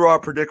we'll go through our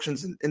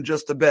predictions in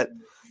just a bit.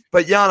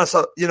 But Giannis,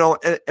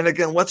 and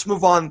again, let's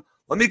move on.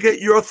 Let me get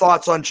your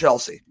thoughts on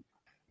Chelsea.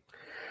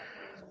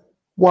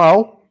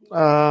 Well,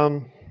 I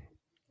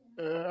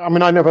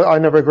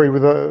never agree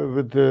with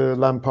the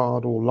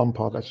Lampard or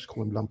Lampard. Let's just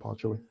call him Lampard,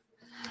 shall we?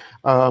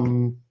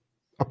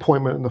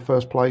 appointment in the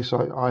first place.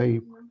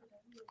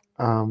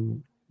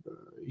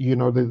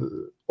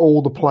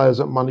 All the players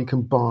that money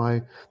can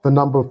buy, the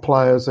number of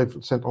players they've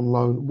sent on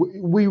loan.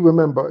 We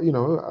remember,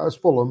 as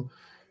Fulham,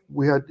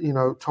 we had,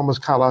 Thomas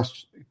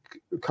Kalas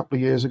a couple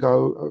of years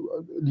ago.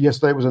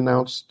 Yesterday it was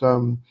announced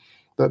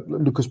that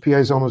Lucas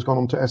Piazon has gone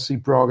on to SC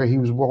Braga. He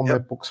was on their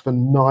books for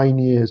 9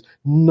 years.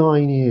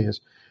 9 years.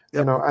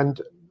 Yep.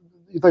 And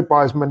they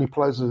buy as many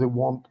players as they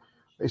want.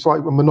 It's like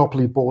a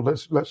monopoly board.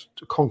 Let's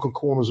conquer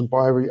corners and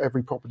buy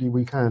every property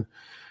we can.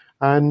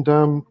 And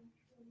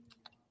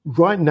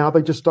right now,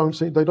 they just don't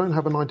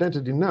have an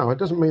identity now. It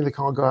doesn't mean they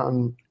can't go out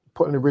and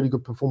put in a really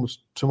good performance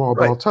tomorrow.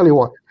 But I'll tell you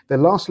what, their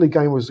last league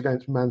game was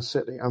against Man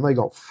City, and they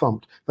got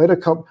thumped. They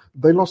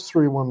lost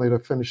 3-1. They'd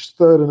have finished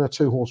third in a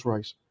 2-horse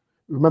race.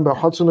 Remember,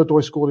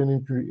 Hudson-Odoi scored in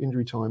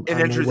injury time. So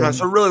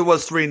it really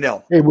was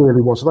 3-0. It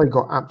really was. They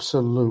got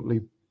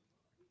absolutely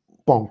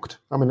bonked.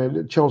 I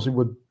mean, Chelsea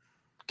would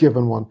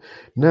given one.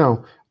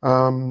 Now,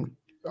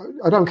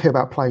 I don't care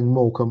about playing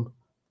Morecambe.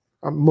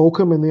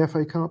 Morecambe in the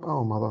FA Cup,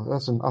 oh mother,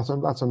 that's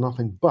a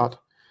nothing. But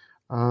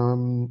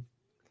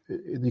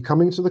you're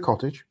coming into the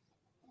Cottage,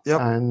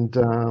 and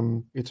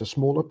it's a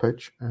smaller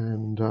pitch,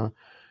 and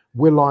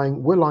we're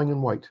lying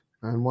in wait.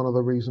 And one of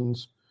the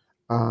reasons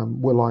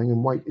we're lying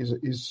in wait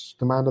is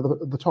the man at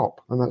the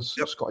top, and that's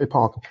Scotty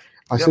Parker.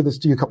 I said this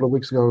to you a couple of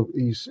weeks ago.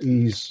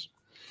 He's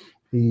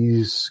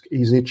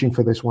itching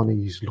for this one.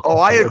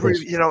 I agree.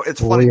 It's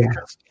funny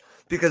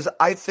because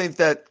I think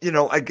that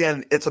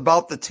again, it's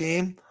about the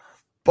team.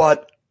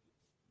 But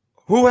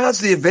who has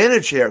the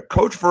advantage here?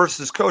 Coach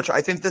versus coach.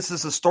 I think this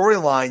is the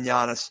storyline,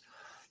 Giannis.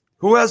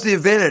 Who has the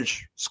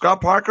advantage,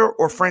 Scott Parker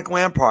or Frank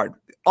Lampard?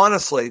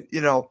 Honestly,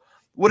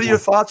 what are your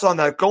thoughts on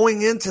that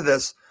going into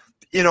this?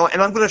 And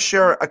I'm going to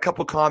share a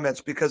couple comments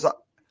because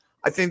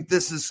I think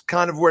this is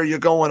kind of where you're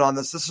going on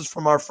this. This is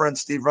from our friend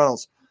Steve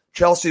Reynolds.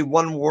 Chelsea,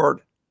 one word,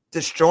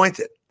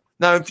 disjointed.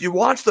 Now, if you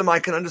watch them, I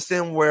can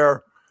understand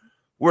where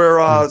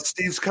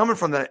Steve's coming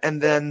from. That,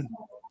 and then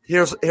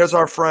here's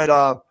our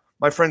friend.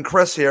 My friend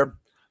Chris here,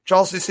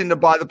 Chelsea seem to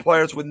buy the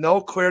players with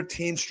no clear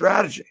team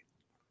strategy.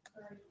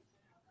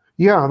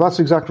 Yeah, that's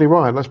exactly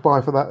right. Let's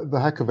buy for the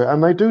heck of it.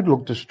 And they do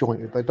look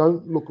disjointed. They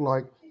don't look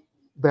like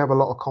they have a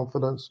lot of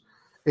confidence.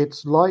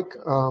 It's like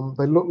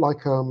they look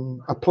like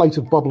a plate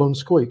of bubble and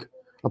squeak,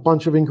 a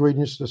bunch of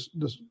ingredients just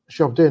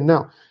shoved in.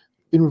 Now,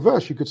 in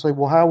reverse, you could say,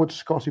 well, how would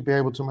Scotty be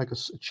able to make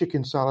a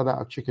chicken salad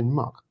out of chicken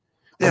muck?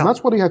 Yeah. And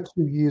that's what he had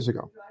 2 years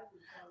ago.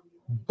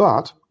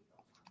 But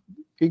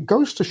it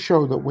goes to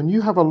show that when you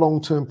have a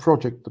long-term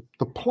project,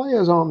 the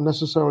players aren't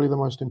necessarily the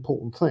most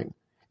important thing.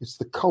 It's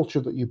the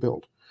culture that you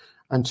build.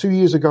 And 2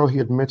 years ago, he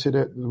admitted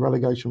it. The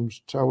relegation was,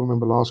 I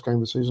remember last game of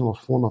the season,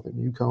 lost 4-0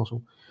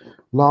 Newcastle.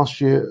 Last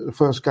year, the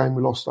first game,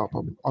 we lost up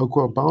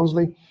Oakwell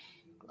Barnsley.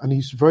 And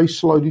he's very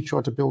slowly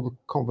tried to build the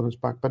confidence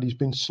back. But he's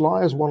been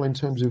sly as well in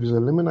terms of his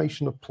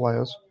elimination of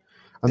players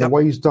and the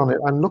way he's done it.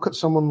 And look at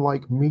someone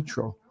like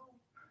Mitro,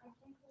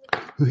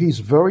 who he's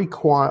very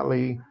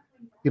quietly...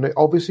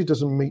 obviously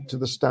doesn't meet to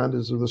the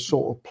standards of the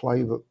sort of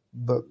play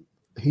that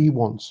he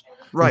wants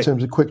in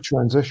terms of quick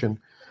transition.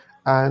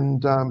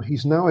 And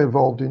he's now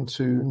evolved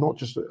into not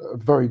just a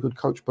very good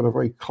coach, but a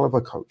very clever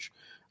coach.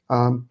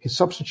 His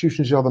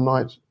substitutions the other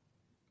night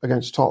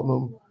against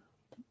Tottenham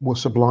were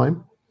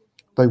sublime.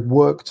 They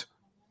worked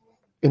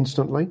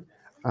instantly.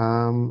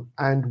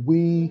 And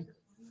we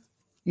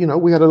had a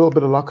little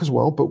bit of luck as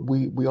well, but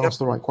we asked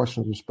the right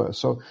questions with Spurs.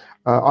 So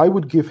I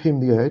would give him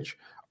the edge.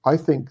 I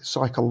think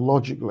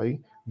psychologically,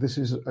 this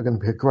is going to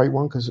be a great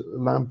one because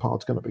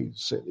Lampard's going to be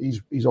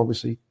he's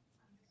obviously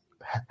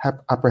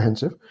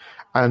apprehensive,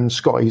 and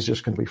Scotty's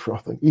just going to be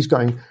frothing. He's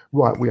going,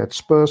 right, we had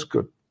Spurs,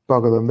 good,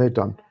 bugger them, they're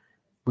done.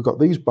 We've got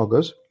these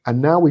buggers,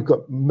 and now we've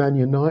got Man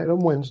United on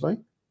Wednesday.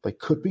 They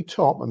could be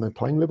top, and they're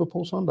playing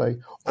Liverpool Sunday.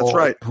 That's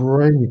right.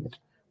 Bring it.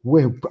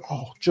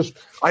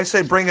 I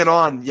say bring it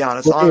on,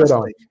 Giannis,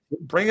 honestly.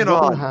 Bring it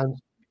on.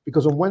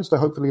 Because on Wednesday,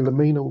 hopefully,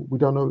 Lamina, we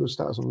don't know the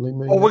status on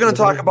Lamina. Well, we're going to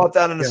talk about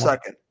that in a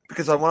second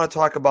because I want to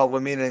talk about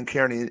Lamina and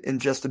Kearney in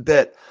just a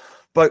bit.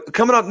 But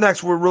coming up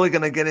next, we're really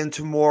going to get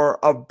into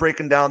more of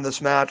breaking down this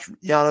match,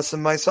 Giannis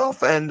and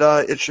myself, and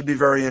it should be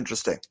very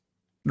interesting.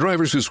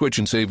 Drivers who switch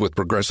and save with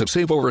Progressive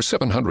save over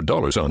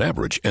 $700 on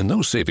average, and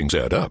those savings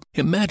add up.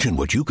 Imagine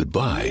what you could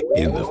buy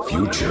in the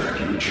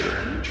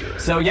future.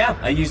 So yeah,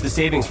 I used the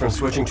savings from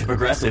switching to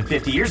Progressive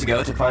 50 years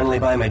ago to finally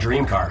buy my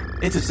dream car.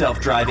 It's a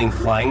self-driving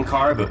flying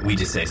car, but we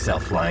just say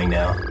self-flying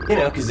now.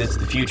 Because it's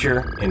the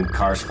future, and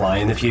cars fly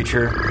in the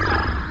future.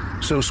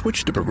 So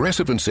switch to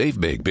Progressive and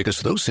save big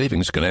because those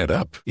savings can add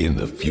up in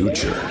the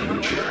future.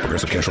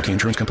 Progressive Casualty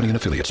Insurance Company and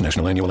Affiliates.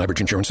 National annual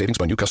average insurance savings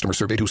by new customers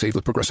surveyed who saved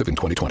with Progressive in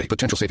 2020.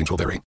 Potential savings will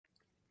vary.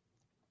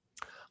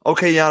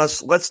 Okay,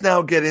 Giannis, let's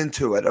now get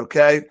into it,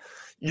 okay?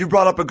 You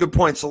brought up a good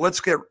point, so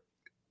let's get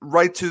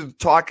right to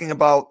talking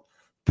about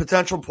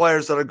potential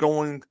players that are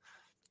going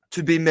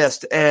to be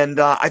missed. And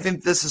I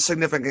think this is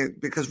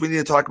significant because we need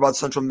to talk about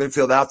central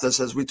midfield after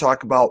this as we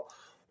talk about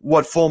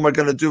what Fulham are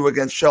going to do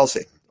against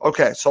Chelsea.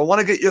 Okay, so I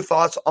want to get your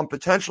thoughts on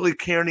potentially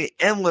Kearney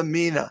and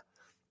Lamina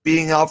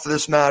being out for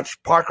this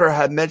match. Parker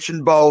had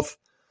mentioned both.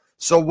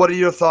 So what are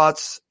your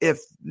thoughts if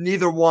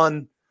neither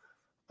one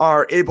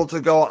are able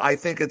to go? I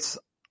think it's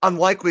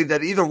unlikely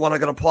that either one are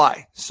going to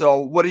play. So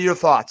what are your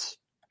thoughts?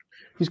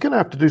 He's going to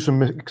have to do some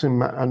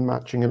mixing and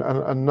matching,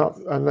 and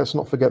let's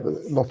not forget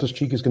that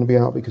Loftus-Cheek is going to be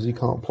out because he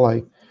can't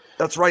play.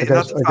 That's right. And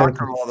that's a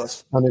factor in all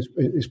this. And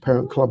his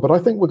parent club. But I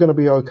think we're going to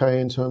be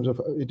okay in terms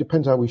of, it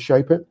depends how we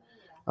shape it.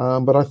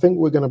 But I think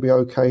we're going to be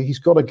okay. He's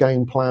got a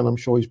game plan. I'm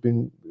sure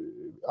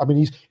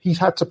he's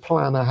had to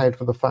plan ahead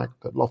for the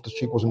fact that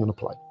Loftus-Cheek wasn't going to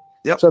play.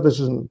 Yep. So this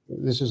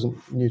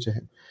isn't new to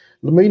him.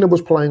 Lemina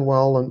was playing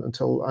well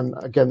and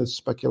again, there's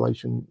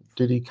speculation.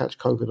 Did he catch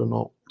COVID or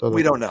not?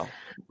 We don't know.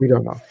 We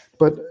don't know.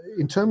 But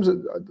in terms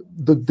of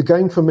the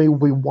game for me will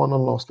be won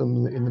and lost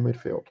in the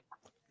midfield.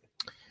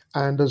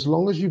 And as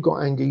long as you've got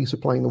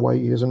Anguissa playing the way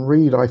he is, and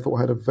Reed, I thought,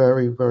 had a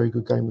very, very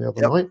good game the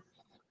other night.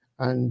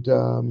 And,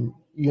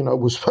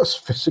 was as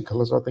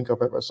physical as I think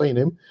I've ever seen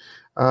him.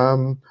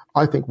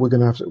 I think we're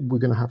going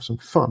to have some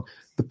fun.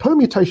 The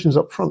permutations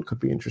up front could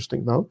be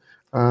interesting, though,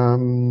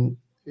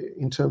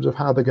 in terms of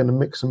how they're going to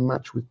mix and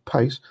match with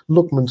pace.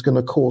 Lookman's going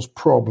to cause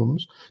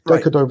problems.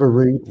 Right.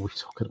 Decordova-Reid, we're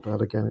talking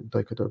about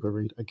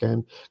Decordova-Reid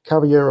again.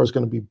 Caballero is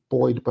going to be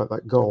buoyed by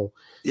that goal.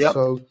 Yep.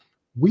 So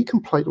we can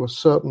play to a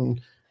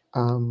certain...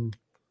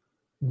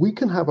 we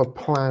can have a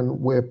plan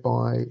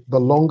whereby the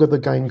longer the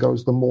game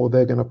goes, the more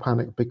they're going to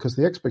panic because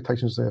the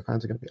expectations of their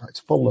fans are going to be, it's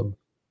Fulham.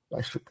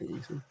 That should be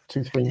easy.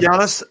 2-3 minutes.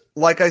 Giannis,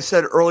 like I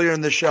said earlier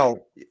in the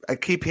show, I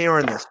keep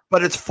hearing this,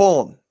 but it's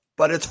Fulham.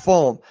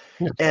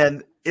 Yeah.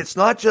 And it's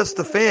not just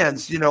the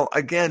fans.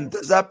 Again,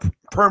 does that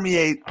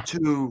permeate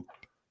to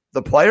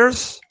the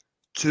players,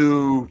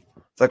 to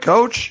the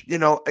coach?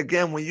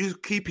 Again, when you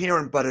keep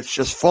hearing, but it's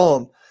just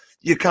Fulham,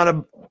 you kind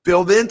of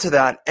build into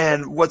that.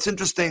 And what's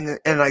interesting,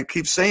 and I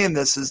keep saying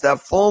this, is that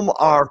Fulham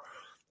are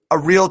a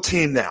real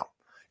team now.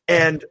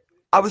 And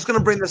I was going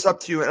to bring this up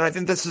to you, and I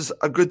think this is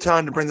a good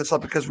time to bring this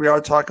up because we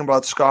are talking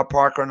about Scott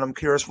Parker, and I'm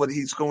curious what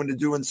he's going to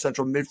do in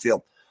central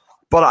midfield.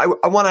 But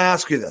I want to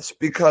ask you this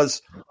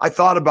because I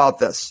thought about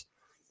this.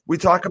 We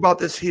talk about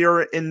this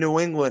here in New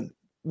England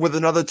with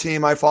another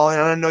team I follow,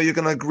 and I know you're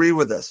going to agree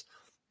with this.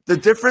 The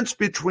difference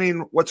between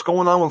what's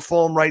going on with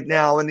Fulham right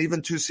now and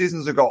even 2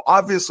 seasons ago,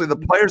 obviously the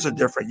players are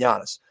different,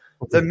 Giannis.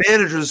 The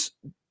manager's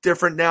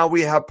different now.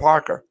 We have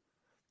Parker.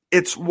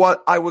 It's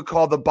what I would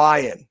call the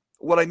buy-in.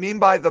 What I mean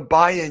by the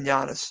buy-in,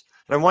 Giannis,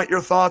 and I want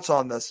your thoughts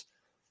on this,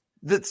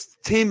 this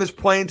team is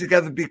playing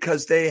together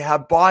because they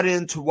have bought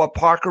into what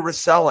Parker is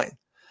selling,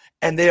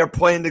 and they are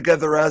playing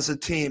together as a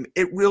team.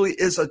 It really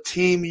is a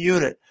team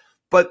unit.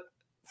 But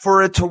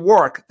for it to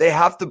work, they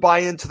have to buy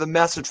into the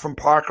message from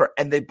Parker,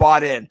 and they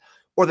bought in,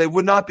 or they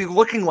would not be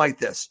looking like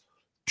this.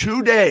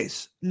 2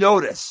 days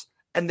notice,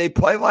 and they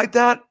play like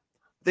that.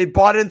 They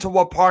bought into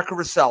what Parker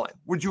is selling.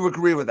 Would you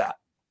agree with that?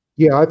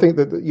 Yeah, I think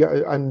that.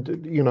 Yeah,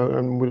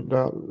 and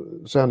without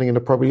sounding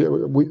inappropriate,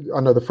 I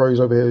know the phrase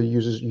over here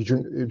uses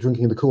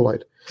drinking the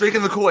Kool-Aid.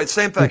 Drinking the Kool-Aid,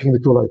 same thing. Drinking the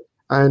Kool-Aid,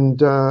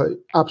 and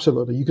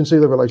absolutely, you can see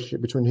the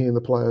relationship between he and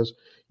the players.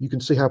 You can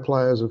see how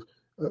players have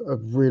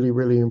really,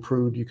 really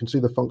improved. You can see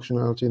the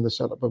functionality and the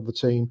setup of the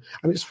team.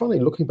 And it's funny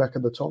looking back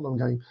at the Tottenham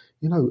game.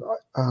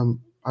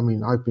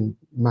 I've been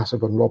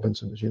massive on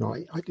Robinson, as you know.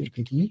 I didn't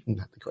think he even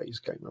had the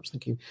greatest game. I was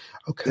thinking,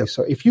 okay,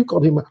 so if you've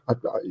got him,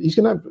 he's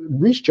going to have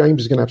Reece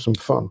James is going to have some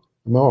fun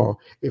tomorrow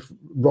if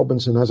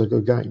Robinson has a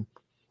good game.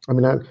 I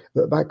mean,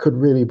 that could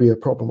really be a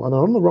problem. And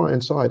on the right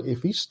hand side,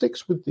 if he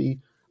sticks with the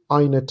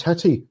Aina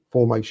Teti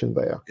formation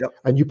there,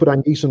 and you put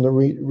Anguissa and the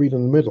Reed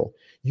in the middle,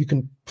 you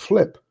can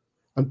flip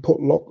and put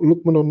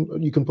Lookman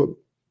on. You can put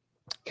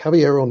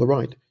Caballero on the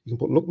right. You can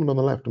put Lookman on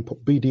the left and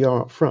put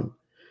BDR up front.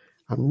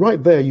 And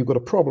right there, you've got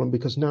a problem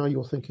because now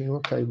you're thinking,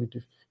 okay, we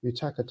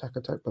attack,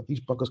 but these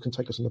buggers can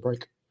take us in the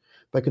break.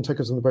 They can take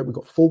us in the break. We've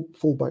got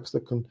fullbacks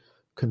that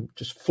can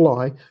just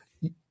fly.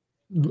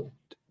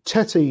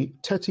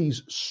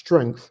 Teti's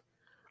strength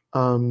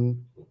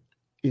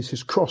is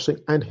his crossing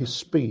and his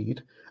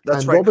speed.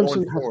 That's and right.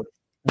 Robinson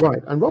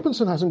and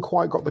Robinson hasn't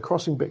quite got the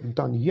crossing bit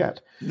done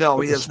yet.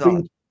 No, he has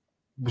not.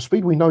 The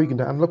speed we know he can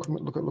do. And look at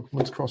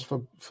Lookman's cross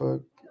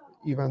for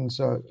Ivan's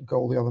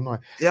goal the other night.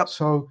 Yep.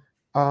 So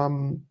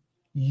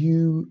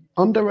you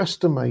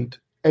underestimate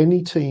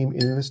any team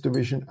in this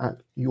division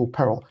at your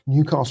peril.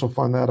 Newcastle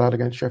found that out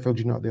against Sheffield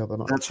United the other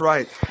night. That's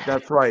right.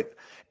 But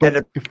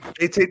and if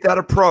they take that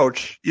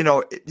approach,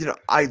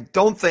 I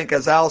don't think,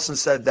 as Allison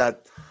said,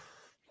 that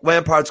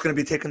Lampard's going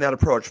to be taking that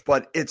approach.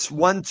 But it's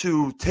one,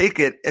 to take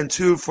it, and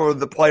two, for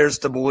the players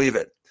to believe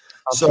it.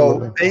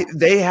 Absolutely. So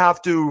they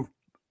have to,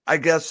 I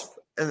guess,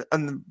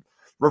 in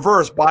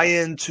reverse, buy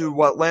into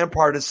what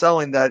Lampard is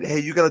selling, that, hey,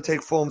 you got to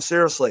take Fulham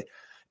seriously.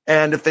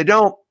 And if they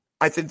don't,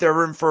 I think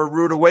they're in for a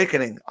rude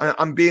awakening.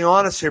 I'm being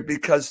honest here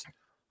because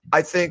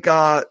I think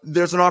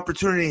there's an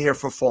opportunity here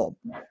for Fulham.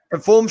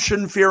 And Fulham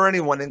shouldn't fear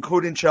anyone,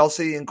 including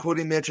Chelsea,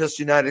 including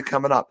Manchester United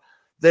coming up.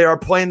 They are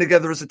playing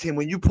together as a team.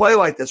 When you play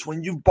like this,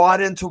 when you've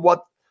bought into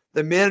what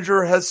the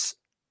manager has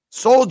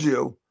sold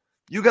you,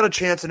 you got a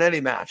chance in any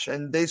match.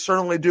 And they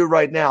certainly do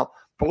right now.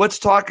 But let's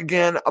talk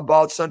again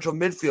about central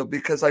midfield,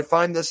 because I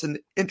find this an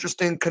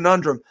interesting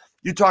conundrum.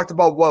 You talked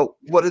about, well,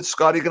 what is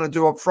Scotty going to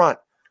do up front?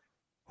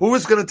 Who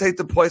is going to take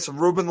the place of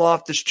Ruben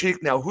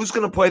Loftus-Cheek now? Who's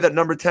going to play that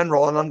number 10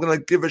 role? And I'm going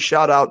to give a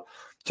shout out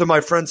to my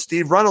friend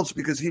Steve Reynolds,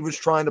 because he was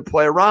trying to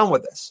play around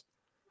with this.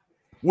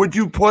 Would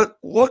you put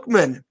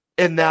Lookman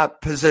in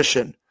that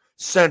position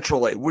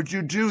centrally? Would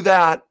you do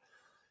that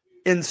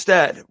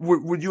instead?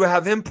 Would you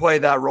have him play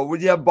that role?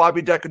 Would you have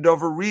Bobby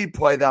Decordova-Reid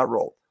play that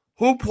role?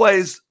 Who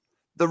plays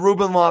the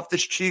Ruben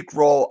Loftus-Cheek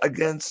role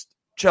against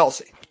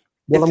Chelsea?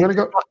 Well,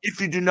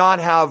 If you do not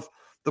have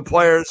the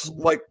players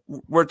like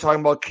we're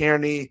talking about,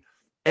 Kearney,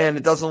 and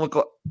it doesn't look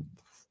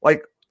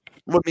like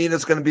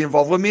Lemina's going to be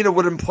involved. Lemina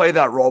wouldn't play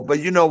that role, but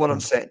you know what I'm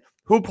saying.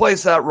 Who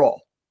plays that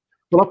role?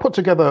 Well, I put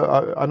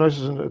together. I know this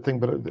isn't a thing,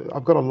 but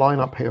I've got a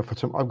lineup here for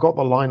tomorrow. I've got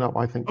the lineup.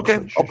 I think.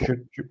 Okay.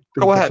 Should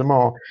Go ahead.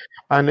 Tomorrow,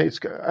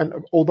 and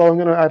although I'm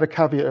going to add a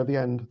caveat at the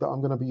end that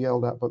I'm going to be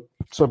yelled at, but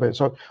so be it.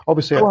 So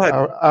obviously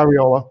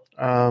Areola,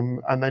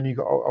 and then you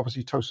got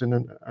obviously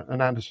Tosin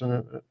and Anderson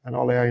and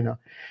Oleana,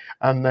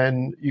 and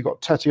then you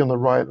got Teti on the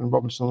right and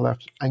Robinson on the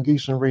left, and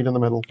Geese and Reed in the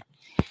middle.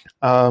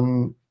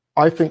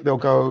 I think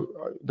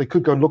they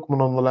could go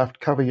Lookman on the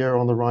left, Cavalier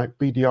on the right,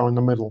 BDR in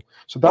the middle.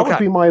 So that would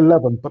be my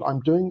 11, but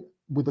I'm doing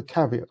with a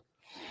caveat,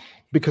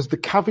 because the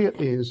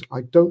caveat is, I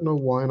don't know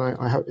why,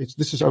 and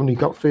this is only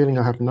gut feeling.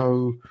 I have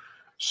no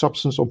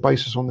substance or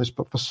basis on this,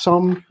 but for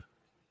some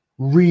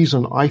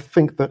reason, I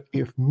think that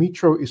if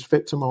Mitro is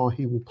fit tomorrow,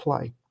 he will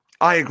play.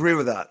 I agree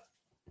with that.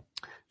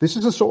 This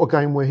is a sort of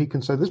game where he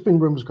can say, there's been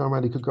rumours going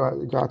around, he could go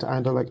out to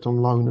Anderlecht on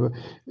loan.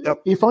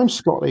 Yep. If I'm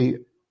Scotty,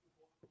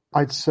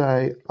 I'd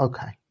say,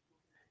 okay,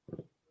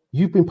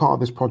 you've been part of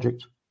this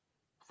project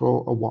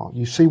for a while.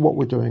 You see what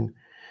we're doing.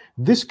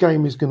 This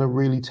game is going to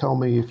really tell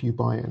me if you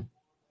buy in.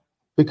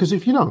 Because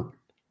if you don't,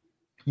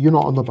 you're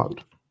not on the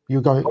boat.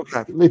 You're going,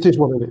 It is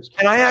what it is.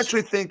 And I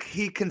actually think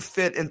he can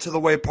fit into the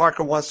way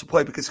Parker wants to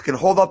play, because he can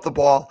hold up the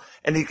ball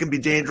and he can be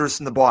dangerous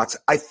in the box.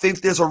 I think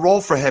there's a role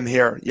for him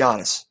here,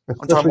 Giannis.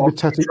 Especially with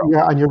Teti,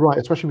 and you're right,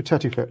 especially with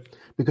Teti fit.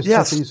 Because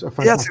Teti's a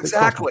fantastic Yes,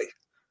 exactly.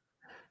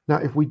 Now,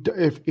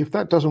 if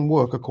that doesn't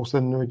work, of course,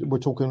 then we're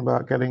talking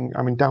about getting.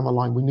 I mean, down the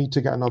line, we need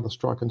to get another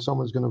striker, and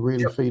someone's going to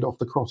really feed off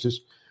the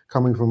crosses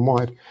coming from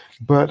wide.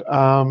 But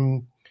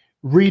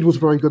Reed was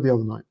very good the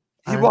other night.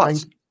 He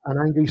was, and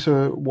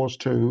Anguissa was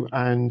too.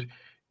 And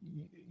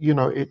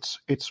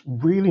it's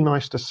really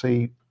nice to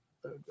see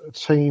a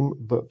team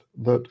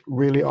that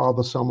really are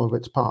the sum of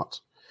its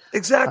parts.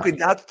 Exactly.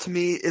 That, to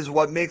me, is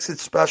what makes it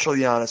special,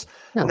 Giannis.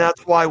 Yeah. And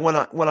that's why when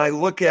I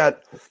look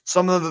at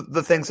some of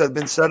the things that have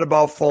been said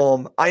about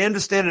Fulham, I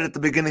understand it at the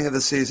beginning of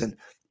the season.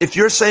 If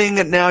you're saying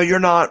it now, you're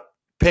not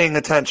paying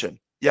attention,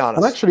 Giannis.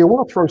 And actually, I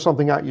want to throw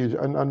something at you,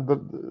 and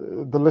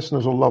the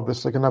listeners will love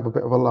this. They can have a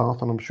bit of a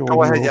laugh, and I'm sure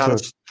Go ahead,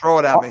 Giannis. Throw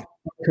it at me.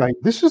 Okay.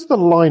 This is the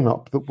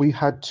lineup that we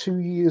had 2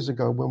 years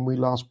ago when we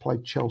last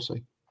played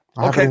Chelsea.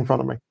 I have it in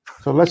front of me.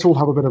 So let's all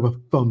have a bit of a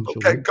fun.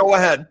 Okay, go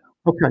ahead.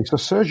 Okay, so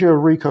Sergio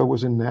Rico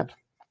was in net.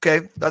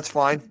 Okay, that's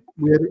fine.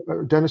 We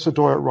had Dennis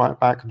Odoi at right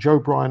back, Joe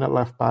Bryan at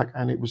left back,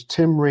 and it was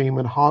Tim Ream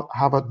and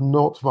Havard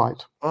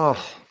Nordtveit.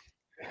 Oh.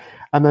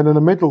 And then in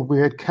the middle, we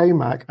had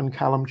K-Mac and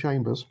Callum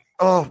Chambers.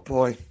 Oh,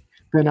 boy.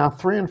 Then our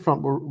three in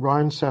front were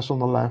Ryan Sess on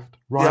the left,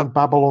 Ryan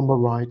Babel on the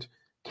right,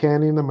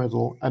 Kearney in the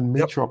middle, and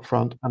Mitro up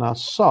front. And our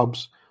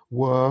subs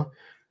were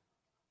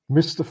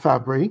Mr.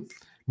 Fabry,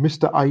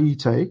 Mr.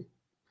 Aite,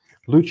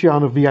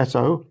 Luciano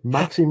Vietto,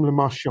 Maxime Le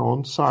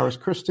Marchand, Cyrus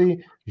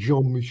Christie,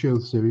 Jean-Michel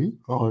Seri,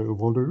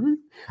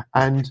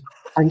 and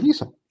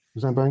Anguissa,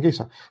 Zambo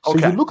Anguissa. So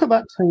you look at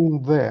that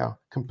team there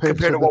compared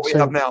to what we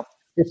have now.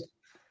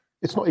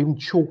 It's not even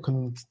chalk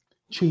and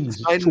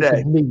cheese. It's chalk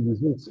and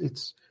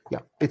knees.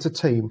 It's a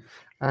team.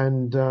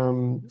 And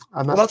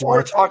that's what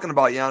we're talking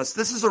about, Giannis.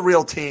 This is a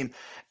real team.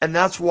 And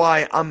that's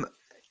why I'm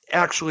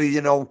actually,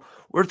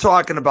 we're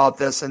talking about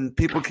this, and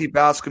people keep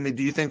asking me,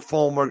 do you think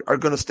Fulham are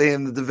going to stay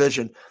in the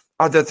division?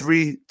 Are there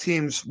 3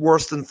 teams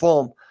worse than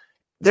Fulham?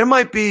 There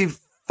might be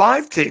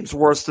 5 teams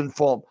worse than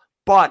Fulham,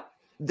 but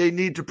they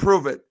need to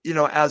prove it.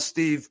 As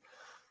Steve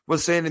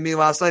was saying to me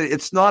last night,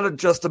 it's not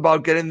just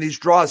about getting these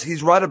draws.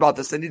 He's right about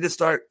this. They need to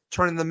start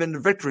turning them into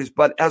victories.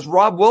 But as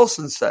Rob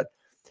Wilson said,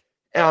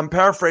 and I'm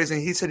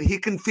paraphrasing, he said he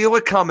can feel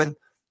it coming,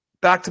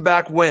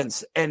 back-to-back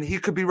wins, and he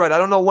could be right. I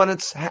don't know when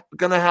it's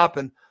going to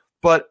happen,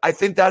 but I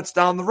think that's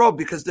down the road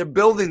because they're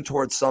building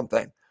towards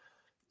something.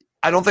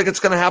 I don't think it's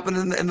going to happen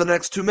in the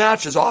next 2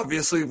 matches,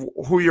 obviously,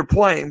 who you're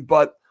playing,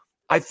 but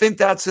I think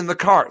that's in the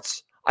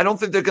cards. I don't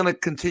think they're going to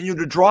continue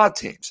to draw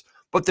teams,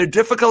 but they're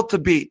difficult to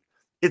beat.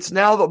 It's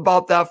now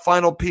about that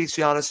final piece,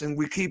 Giannis, and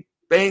we keep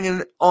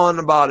banging on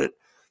about it.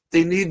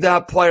 They need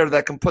that player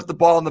that can put the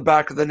ball in the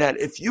back of the net.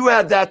 If you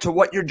add that to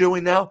what you're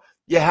doing now,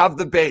 you have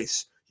the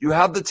base. You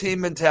have the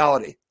team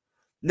mentality.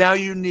 Now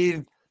you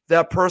need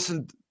that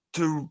person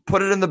to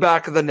put it in the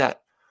back of the net.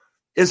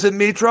 Is it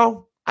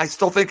Mitro? I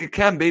still think it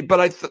can be, but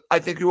I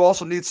think you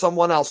also need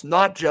someone else,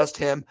 not just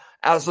him,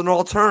 as an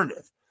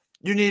alternative.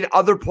 You need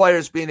other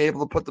players being able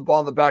to put the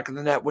ball in the back of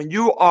the net. When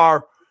you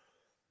are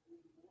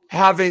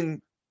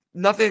having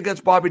nothing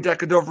against Bobby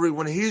Decordova-Reid.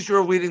 When he's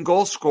your leading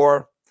goal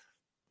scorer,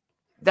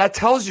 that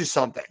tells you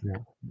something. Yeah.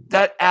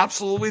 That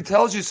absolutely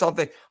tells you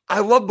something. I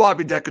love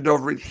Bobby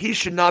Decordova-Reid. He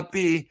should not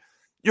be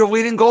your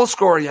leading goal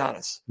scorer,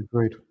 Giannis.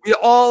 Agreed. We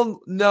all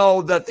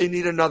know that they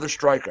need another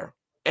striker.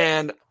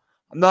 And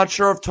I'm not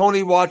sure if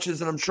Tony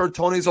watches, and I'm sure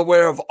Tony's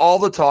aware of all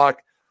the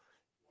talk.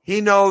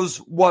 He knows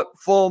what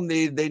Fulham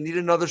need. They need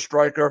another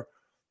striker.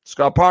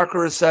 Scott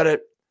Parker has said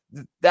it.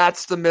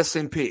 That's the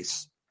missing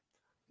piece.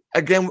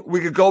 Again,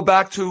 we could go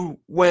back to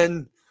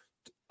when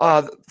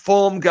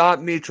Fulham got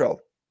Mitro.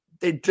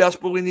 They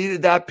desperately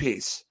needed that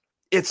piece.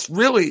 It's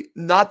really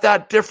not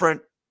that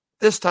different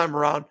this time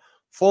around.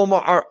 Fulham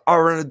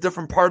are in a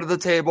different part of the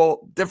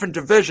table, different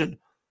division,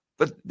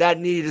 but that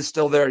need is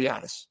still there,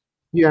 Giannis.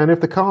 Yeah, and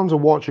if the Khans are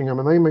watching, I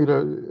mean, they made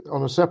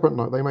on a separate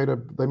note,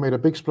 they made a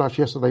big splash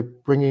yesterday,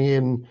 bringing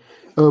in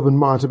Urban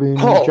Meyer to be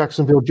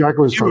Jacksonville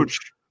Jaguars coach.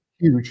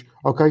 Huge.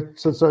 Okay,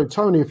 so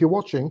Tony, if you're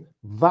watching,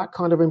 that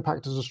kind of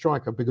impact as a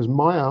striker, because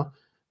Meyer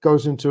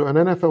goes into an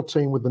NFL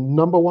team with the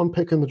number 1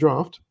 pick in the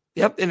draft.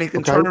 Yep, and he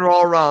can turn it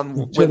all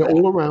around. Turn it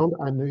all around,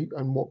 and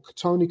what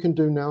Tony can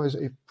do now is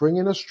bring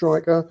in a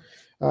striker.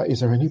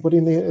 Is there anybody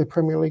in the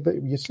Premier League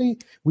that you see?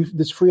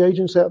 There's free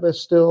agents out there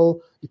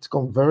still. It's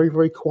gone very,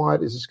 very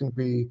quiet. Is this going to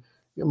be?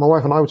 My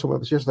wife and I were talking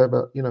about this yesterday.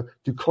 But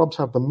do clubs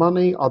have the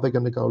money? Are they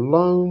going to go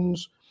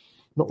loans?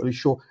 Not really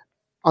sure.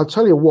 I'll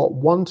tell you what.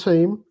 One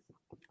team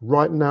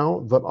right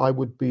now that I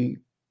would be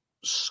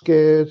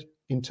scared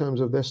in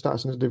terms of their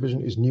stats in this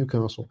division is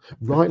Newcastle.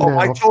 Right now,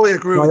 I totally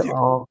agree with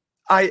you.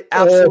 I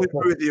absolutely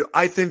agree with you.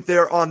 I think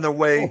they're on their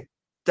way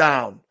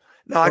down.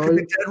 Now, I could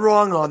be dead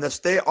wrong on this.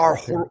 They are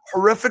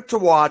horrific to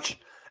watch,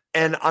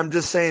 and I'm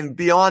just saying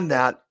beyond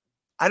that,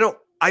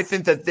 I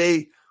think that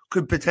they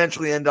could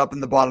potentially end up in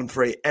the bottom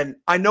 3. And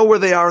I know where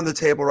they are on the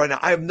table right now.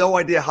 I have no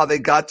idea how they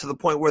got to the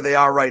point where they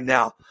are right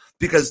now,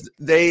 because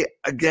they,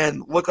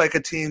 again, look like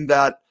a team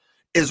that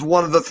is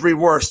one of the 3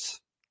 worst,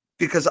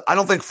 because I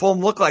don't think Fulham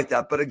look like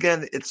that. But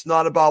again, it's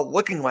not about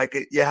looking like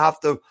it. You have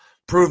to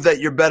prove that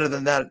you're better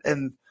than that.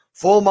 And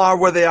Fulham are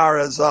where they are.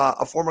 As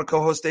a former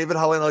co-host, David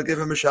Helling, I'll give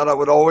him a shout out,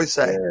 would always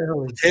say,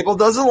 the table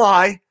doesn't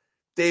lie.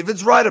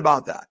 David's right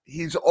about that.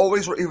 He was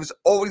always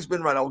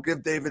been right. I'll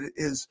give David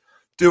his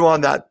due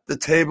on that. The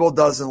table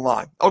doesn't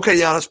lie. Okay,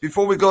 Giannis,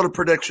 before we go to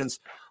predictions,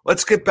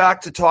 let's get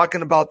back to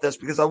talking about this,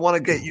 because I want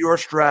to get your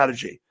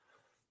strategy.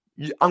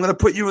 I'm going to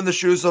put you in the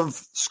shoes of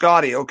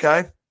Scotty,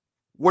 okay?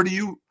 What are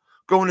you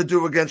going to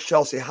do against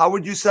Chelsea? How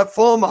would you set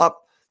Fulham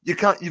up?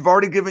 You've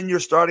already given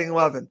your starting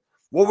 11.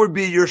 What would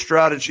be your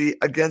strategy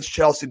against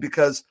Chelsea?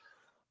 Because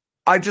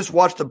I just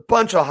watched a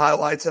bunch of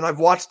highlights and I've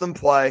watched them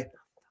play.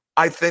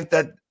 I think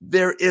that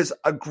there is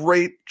a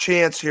great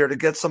chance here to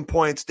get some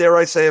points. Dare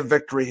I say a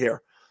victory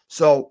here.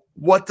 So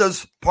what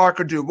does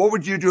Parker do? What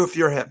would you do if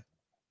you're him?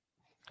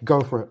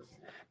 Go for it.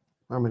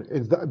 I mean,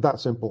 it's that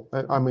simple.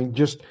 I mean,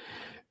 just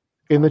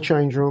in the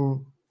change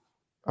room,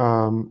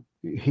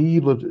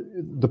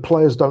 the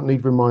players don't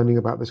need reminding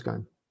about this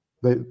game.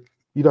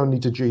 You don't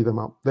need to G them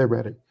up. They're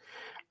ready.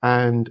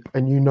 And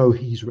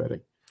he's ready.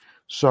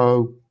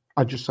 So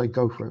I just say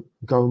go for it.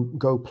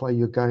 Go play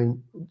your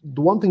game.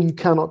 The one thing you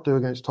cannot do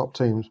against top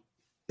teams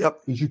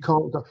is you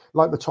can't go,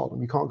 like the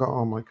Tottenham, you can't go,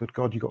 oh my good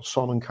God, you got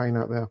Son and Kane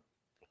out there.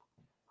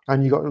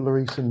 And you got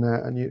Lloris in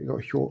there, and you got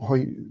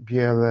Højbjerg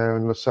there,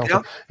 and Lascelles.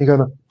 Yep. You're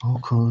going, oh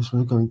Christ,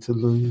 we're going to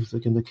lose. They're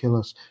going to kill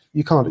us.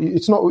 You can't.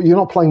 It's not. You're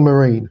not playing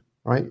Marine,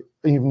 right?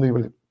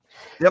 Even.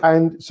 Yep.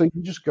 And so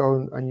you just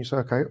go and you say,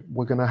 okay,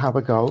 we're going to have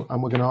a go,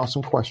 and we're going to ask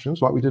some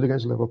questions, like we did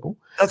against Liverpool.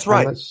 That's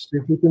right. Let's see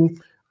if we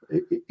can.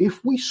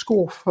 If we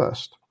score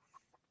first.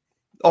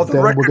 Oh,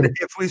 the record!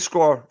 If we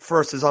score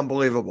first is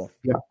unbelievable.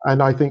 Yeah,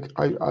 and I think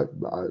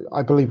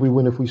I believe we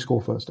win if we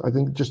score first. I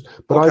think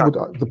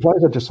the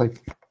players would just say,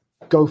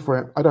 go for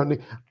it. I don't.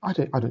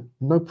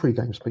 No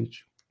pre-game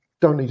speech.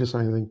 Don't need to say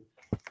anything.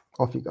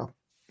 Off you go.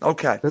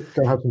 Okay. Let's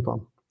go have some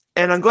fun.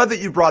 And I'm glad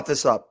that you brought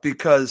this up,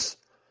 because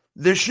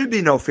there should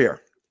be no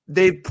fear.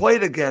 They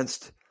played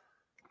against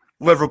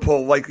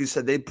Liverpool, like you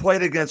said. They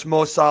played against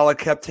Mo Salah,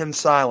 kept him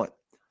silent,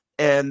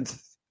 and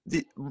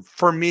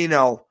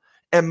Firmino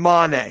and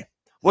Mane.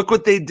 Look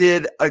what they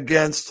did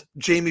against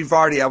Jamie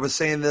Vardy. I was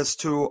saying this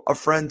to a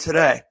friend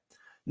today.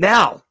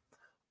 Now,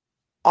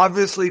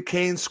 obviously,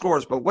 Kane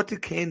scores, but what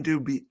did Kane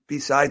do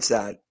besides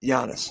that,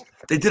 Giannis?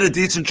 They did a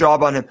decent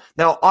job on him.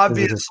 Now,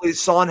 obviously,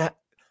 Son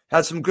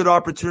had some good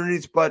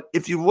opportunities, but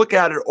if you look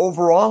at it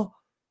overall,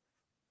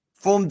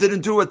 Fulham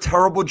didn't do a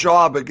terrible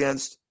job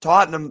against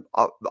Tottenham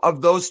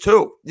of those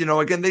two.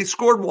 Again, they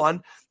scored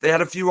one. They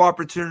had a few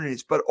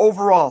opportunities, but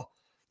overall,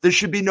 there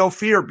should be no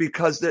fear,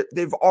 because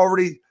they've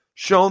already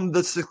shown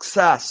the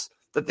success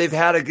that they've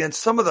had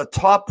against some of the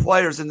top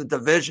players in the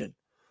division.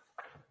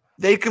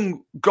 They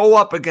can go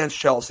up against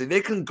Chelsea.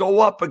 They can go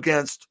up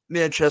against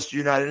Manchester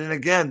United. And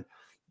again,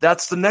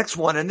 that's the next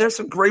one. And there's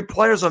some great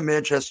players on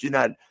Manchester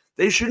United.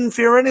 They shouldn't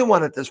fear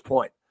anyone at this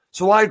point.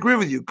 So I agree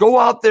with you. Go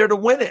out there to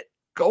win it.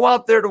 Go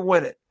out there to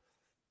win it.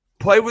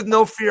 Play with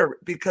no fear,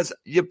 because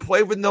you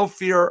play with no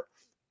fear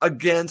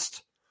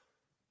against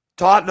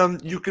Tottenham.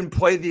 You can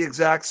play the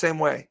exact same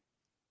way.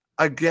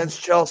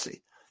 against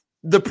Chelsea.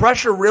 The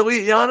pressure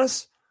really,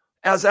 Giannis,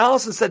 as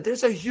Allison said,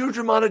 there's a huge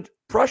amount of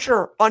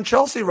pressure on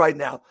Chelsea right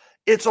now.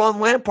 It's on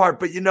Lampard,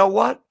 but you know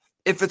what?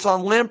 If it's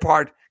on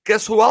Lampard,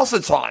 guess who else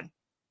it's on?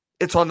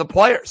 It's on the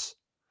players.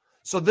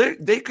 So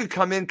they could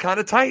come in kind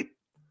of tight.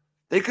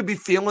 They could be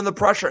feeling the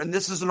pressure, and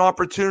this is an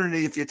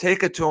opportunity if you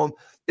take it to them.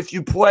 If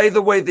you play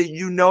the way that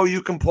you know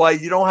you can play,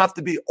 you don't have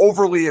to be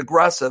overly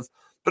aggressive.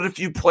 But if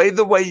you play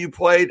the way you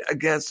played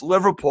against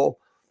Liverpool,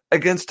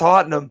 against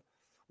Tottenham,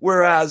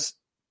 whereas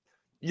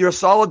you're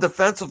solid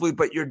defensively,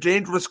 but you're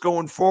dangerous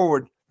going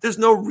forward, there's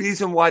no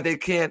reason why they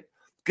can't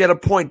get a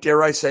point,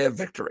 dare I say, a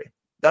victory.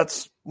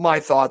 That's my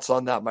thoughts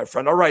on that, my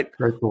friend. All right,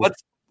 cool.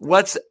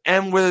 Let's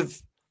end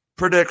with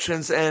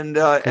predictions. And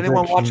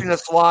anyone watching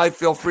us live,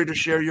 feel free to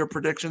share your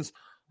predictions.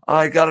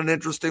 I got an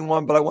interesting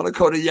one, but I want to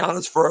go to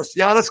Giannis first.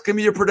 Giannis, give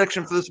me your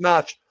prediction for this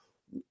match.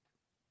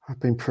 I've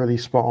been pretty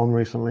spot on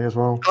recently as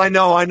well. I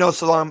know.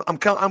 So I'm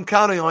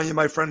counting on you,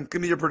 my friend.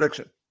 Give me your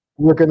prediction.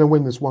 We're going to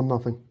win this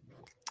 1-0.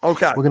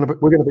 Okay. We're going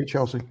to beat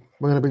Chelsea.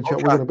 We're going to beat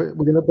Chelsea. We're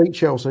going to beat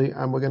Chelsea,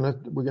 and we're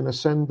going to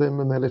send them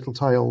and their little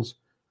tails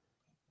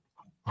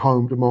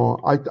home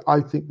tomorrow. I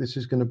think this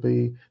is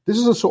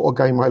a sort of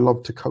game I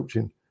love to coach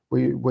in,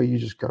 where you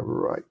just go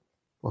right,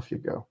 off you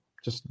go.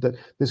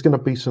 There's going to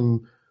be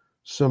some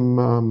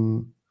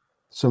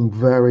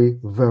very,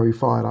 very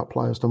fired up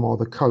players tomorrow.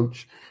 The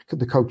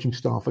coaching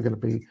staff are going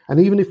to be, and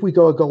even if we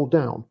go a goal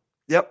down,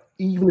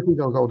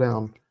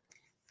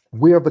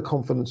 we have the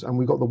confidence and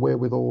we got the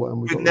wherewithal,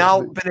 and we've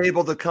now been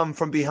able to come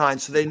from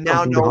behind, so they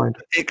now know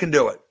they can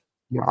do it.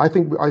 Yeah, I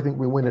think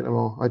we win it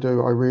tomorrow. I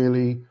do.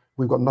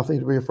 We've got nothing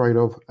to be afraid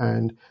of,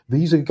 and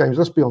these are games.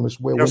 Let's be honest,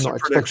 where we're not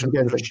expecting to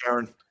get anything.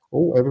 Sharon.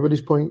 Oh,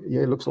 everybody's pointing.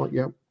 Yeah, it looks like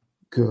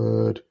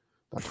good.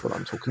 That's what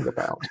I'm talking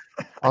about.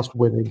 Us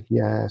winning,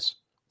 yes.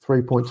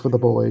 3 points for the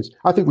boys.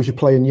 I think we should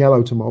play in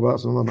yellow tomorrow, but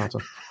that's another matter.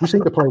 We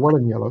seem to play well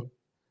in yellow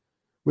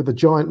with the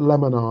giant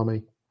lemon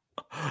army.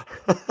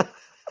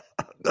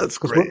 That's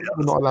great.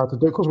 We're not allowed to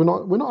do. Of course, we're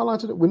not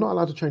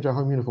allowed to change our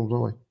home uniforms,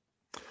 are we?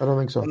 I don't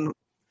think so.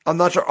 I'm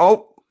not sure.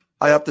 Oh,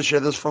 I have to share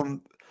this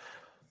from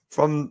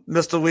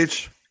Mr.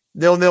 Leach.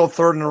 0-0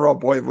 third in a row.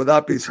 Boy, would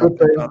that be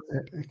something?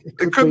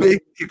 It could be.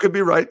 He could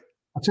be right.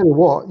 I tell you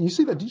what. Did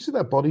you see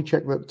that body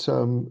check that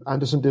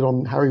Anderson did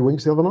on Harry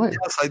Winks the other night?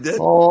 Yes, I did.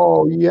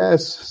 Oh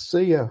yes.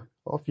 See ya.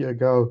 Off you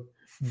go.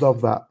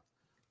 Love that.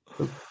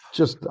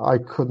 I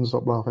couldn't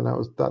stop laughing.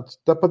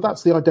 But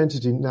that's the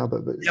identity now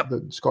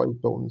that Scotty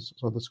built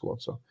inside the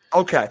squad. So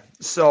okay,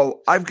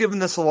 so I've given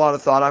this a lot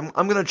of thought.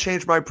 I'm going to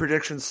change my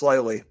prediction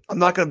slightly. I'm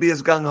not going to be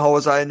as gung ho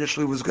as I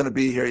initially was going to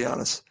be here,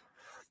 Giannis.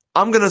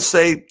 I'm going to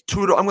say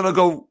I'm going to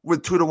go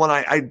with 2-1.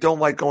 I don't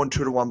like going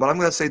 2-1, but I'm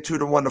going to say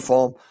 2-1 to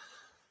Fulham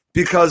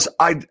because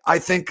I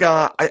think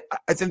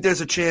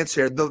there's a chance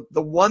here. The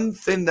one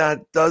thing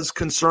that does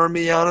concern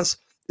me, Giannis,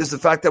 is the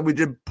fact that we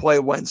did play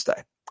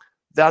Wednesday.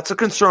 That's a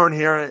concern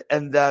here,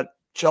 and that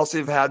Chelsea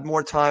have had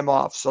more time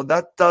off. So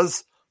that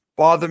does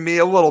bother me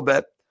a little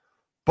bit.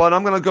 But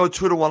I'm going to go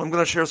 2-1. I'm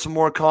going to share some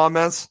more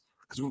comments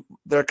because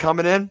they're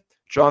coming in.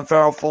 John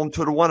Farrell, Fulham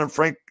 2-1, and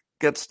Frank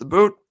gets the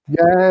boot.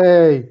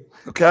 Yay!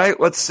 Okay,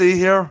 let's see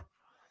here.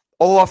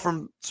 Olaf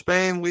from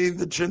Spain, leave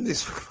the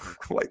chimneys.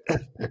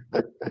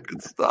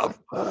 Good stuff.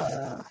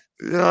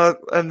 Yeah,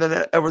 and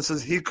then Edward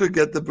says he could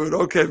get the boot.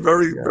 Okay,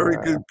 very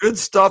good. Good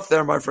stuff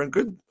there, my friend.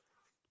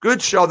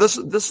 Good show.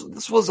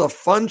 This was a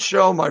fun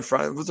show, my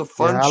friend. It was a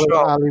fun show.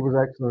 Ali was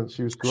excellent.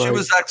 She was great. She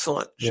was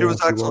excellent. She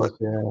was excellent.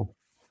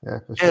 Yeah,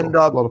 for sure. And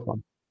a lot of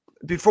fun.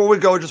 Before we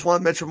go, just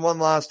want to mention one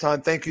last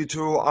time, thank you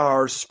to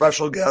our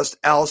special guest,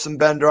 Allison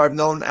Bender. I've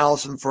known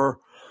Allison for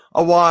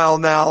a while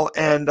now,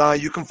 and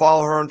you can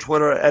follow her on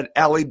Twitter at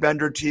Ali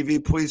Bender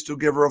TV. Please do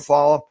give her a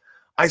follow.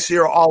 I see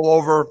her all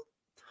over.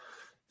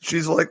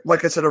 She's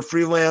like I said, a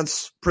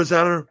freelance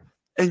presenter,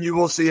 and you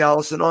will see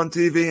Allison on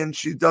TV, and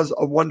she does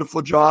a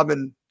wonderful job,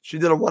 and she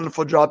did a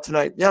wonderful job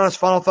tonight. Giannis,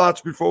 final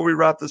thoughts before we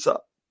wrap this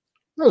up.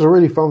 It was a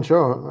really fun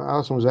show.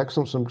 Allison was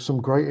excellent,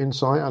 some great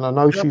insight, and I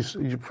know she's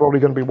probably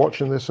going to be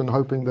watching this and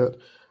hoping that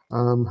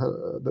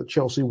that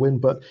Chelsea win.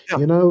 But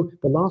you know,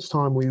 the last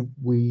time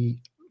we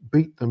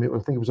beat them, I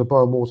think it was a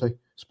Boa Morte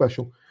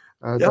special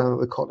down at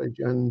the Cottage,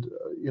 and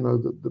you know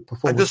the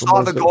performance. I just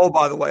saw the goal,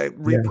 by the way.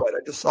 Replay.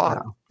 I just saw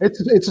it.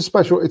 It's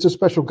a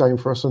special game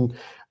for us, and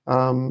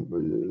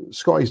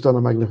Scotty's done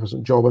a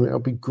magnificent job, and it'll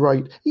be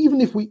great. Even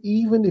if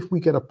we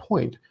get a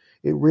point,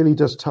 it really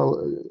does tell,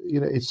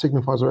 it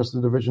signifies the rest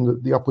of the division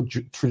that the upward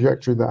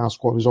trajectory that our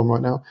squad is on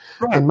right now.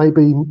 Right. And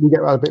maybe we get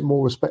a bit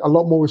more respect, a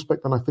lot more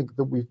respect than I think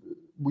that we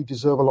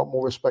deserve, a lot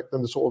more respect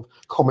than the sort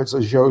of comments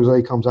that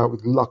Jose comes out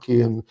with,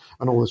 lucky and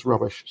all this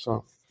rubbish.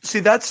 So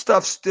see, that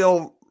stuff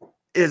still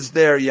is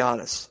there,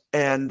 Giannis,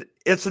 and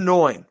it's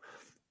annoying.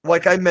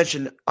 Like I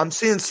mentioned, I'm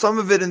seeing some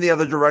of it in the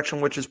other direction,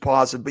 which is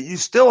positive, but you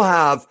still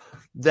have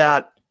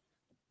that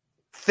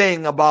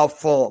thing about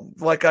Fulham.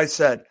 Like I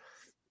said,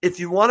 if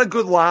you want a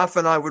good laugh,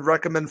 and I would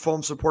recommend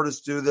Fulham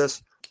supporters do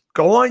this,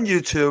 go on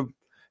YouTube,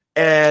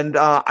 and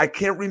I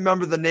can't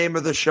remember the name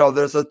of the show.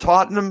 There's a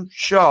Tottenham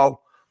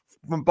show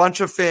from a bunch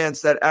of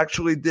fans that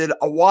actually did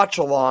a watch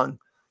along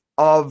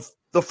of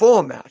the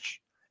Fulham match.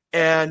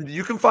 And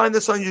you can find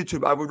this on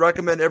YouTube. I would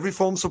recommend every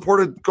Fulham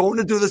supporter going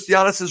to do this.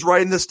 Giannis is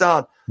writing this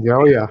down.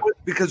 Oh, yeah.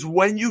 Because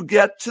when you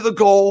get to the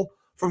goal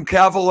from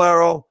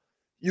Cavallero,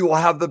 you will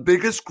have the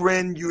biggest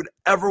grin you'd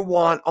ever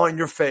want on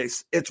your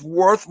face. It's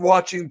worth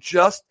watching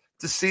just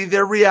to see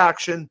their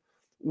reaction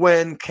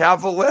when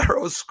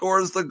Cavallero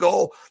scores the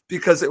goal,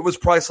 because it was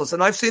priceless.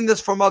 And I've seen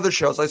this from other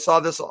shows. I saw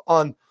this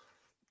on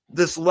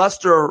this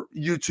Leicester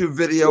YouTube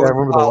video. Yeah, I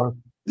remember that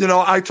one. You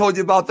know, I told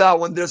you about that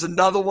one. There's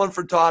another one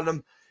for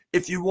Tottenham.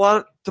 If you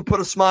want to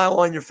put a smile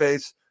on your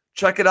face,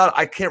 check it out.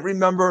 I can't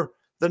remember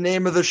the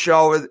name of the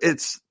show.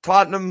 It's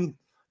Tottenham.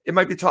 It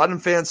might be Tottenham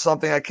Fans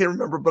something. I can't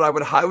remember, but I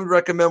would highly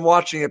recommend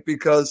watching it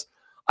because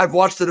I've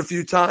watched it a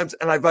few times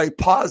and I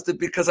paused it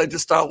because I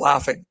just started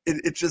laughing.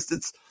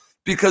 It's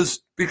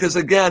because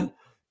again,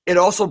 it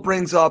also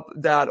brings up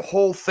that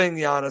whole thing,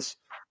 Giannis,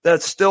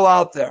 that's still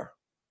out there,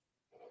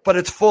 but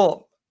it's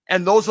Fulham.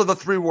 And those are the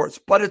three words,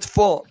 but it's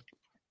Fulham.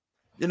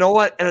 You know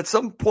what? And at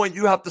some point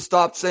you have to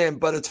stop saying,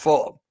 but it's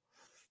Fulham.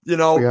 And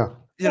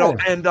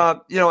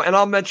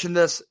I'll mention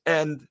this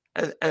and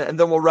then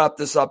we'll wrap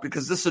this up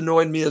because this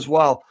annoyed me as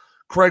well.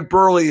 Craig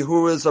Burley,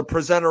 who is a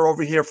presenter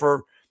over here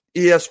for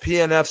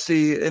ESPN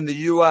FC in the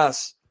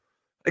US,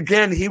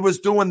 again, he was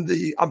doing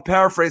I'm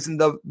paraphrasing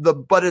the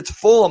but it's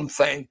Fulham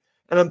thing.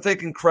 And I'm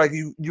thinking, Craig,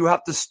 you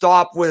have to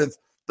stop with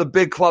the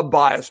big club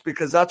bias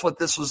because that's what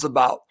this was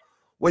about.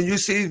 When you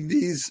see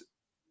these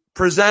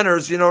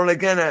presenters, and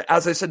again,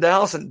 as I said to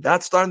Allison,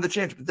 that's starting to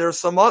change. But there are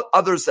some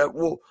others that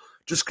will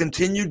just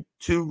continue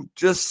to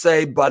just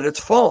say, but it's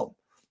Fulham.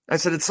 I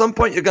said, at some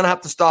point, you're going to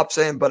have to stop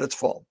saying, but it's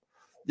Fulham.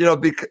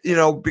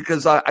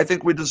 Because I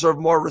think we deserve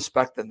more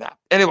respect than that.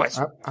 Anyways.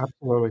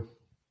 Absolutely.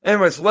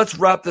 Anyways, let's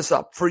wrap this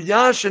up. For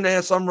Giannis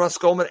Aeneas, I'm Russ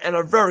Goldman, and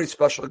a very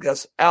special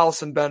guest,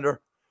 Allison Bender.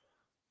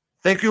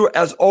 Thank you,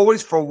 as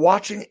always, for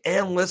watching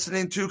and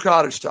listening to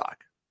Cottage Talk.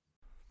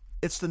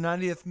 It's the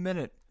 90th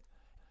minute,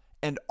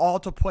 and all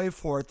to play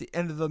for at the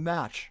end of the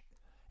match.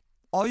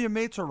 All your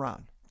mates are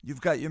around.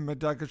 You've got your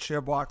McNugget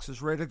share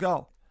boxes ready to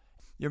go.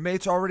 Your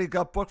mates already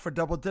got booked for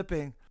double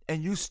dipping,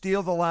 and you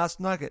steal the last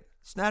nugget,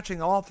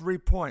 snatching all 3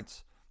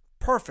 points.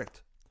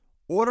 Perfect.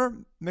 Order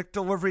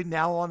McDelivery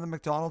now on the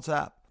McDonald's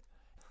app.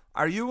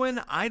 Are you in?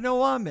 I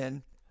know I'm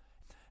in.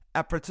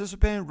 At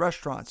participating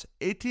restaurants,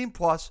 18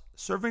 plus,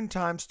 serving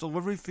times,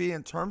 delivery fee,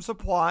 and terms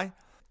apply.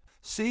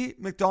 See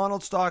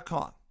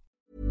McDonald's.com.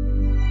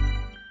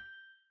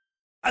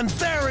 And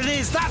there it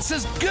is, that's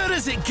as good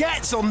as it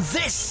gets on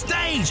this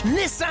stage.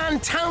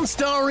 Nissan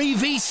Townstar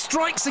EV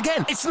strikes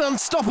again. It's an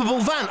unstoppable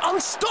van,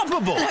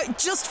 unstoppable.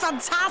 Just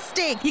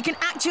fantastic. You can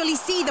actually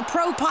see the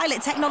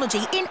ProPilot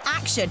technology in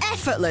action.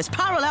 Effortless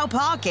parallel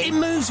parking. It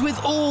moves with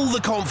all the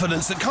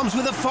confidence that comes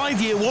with a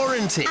 5-year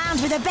warranty.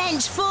 And with a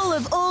bench full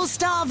of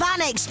all-star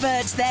van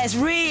experts, there's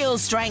real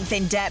strength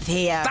in depth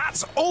here.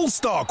 That's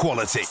all-star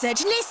quality.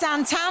 Search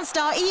Nissan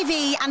Townstar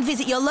EV and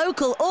visit your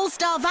local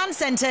all-star van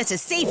centre to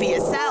see for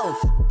yourself.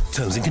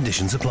 Terms and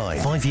conditions apply.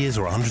 5 years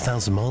or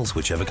 100,000 miles,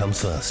 whichever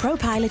comes first.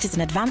 ProPilot is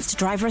an advanced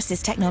driver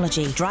assist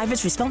technology.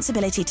 Driver's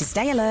responsibility to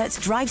stay alert,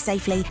 drive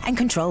safely, and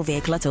control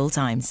vehicle at all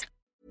times.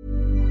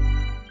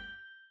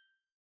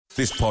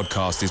 This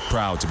podcast is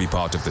proud to be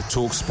part of the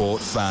TalkSport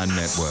Fan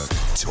Network.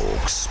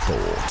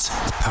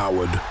 TalkSport.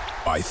 Powered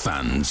by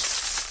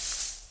fans.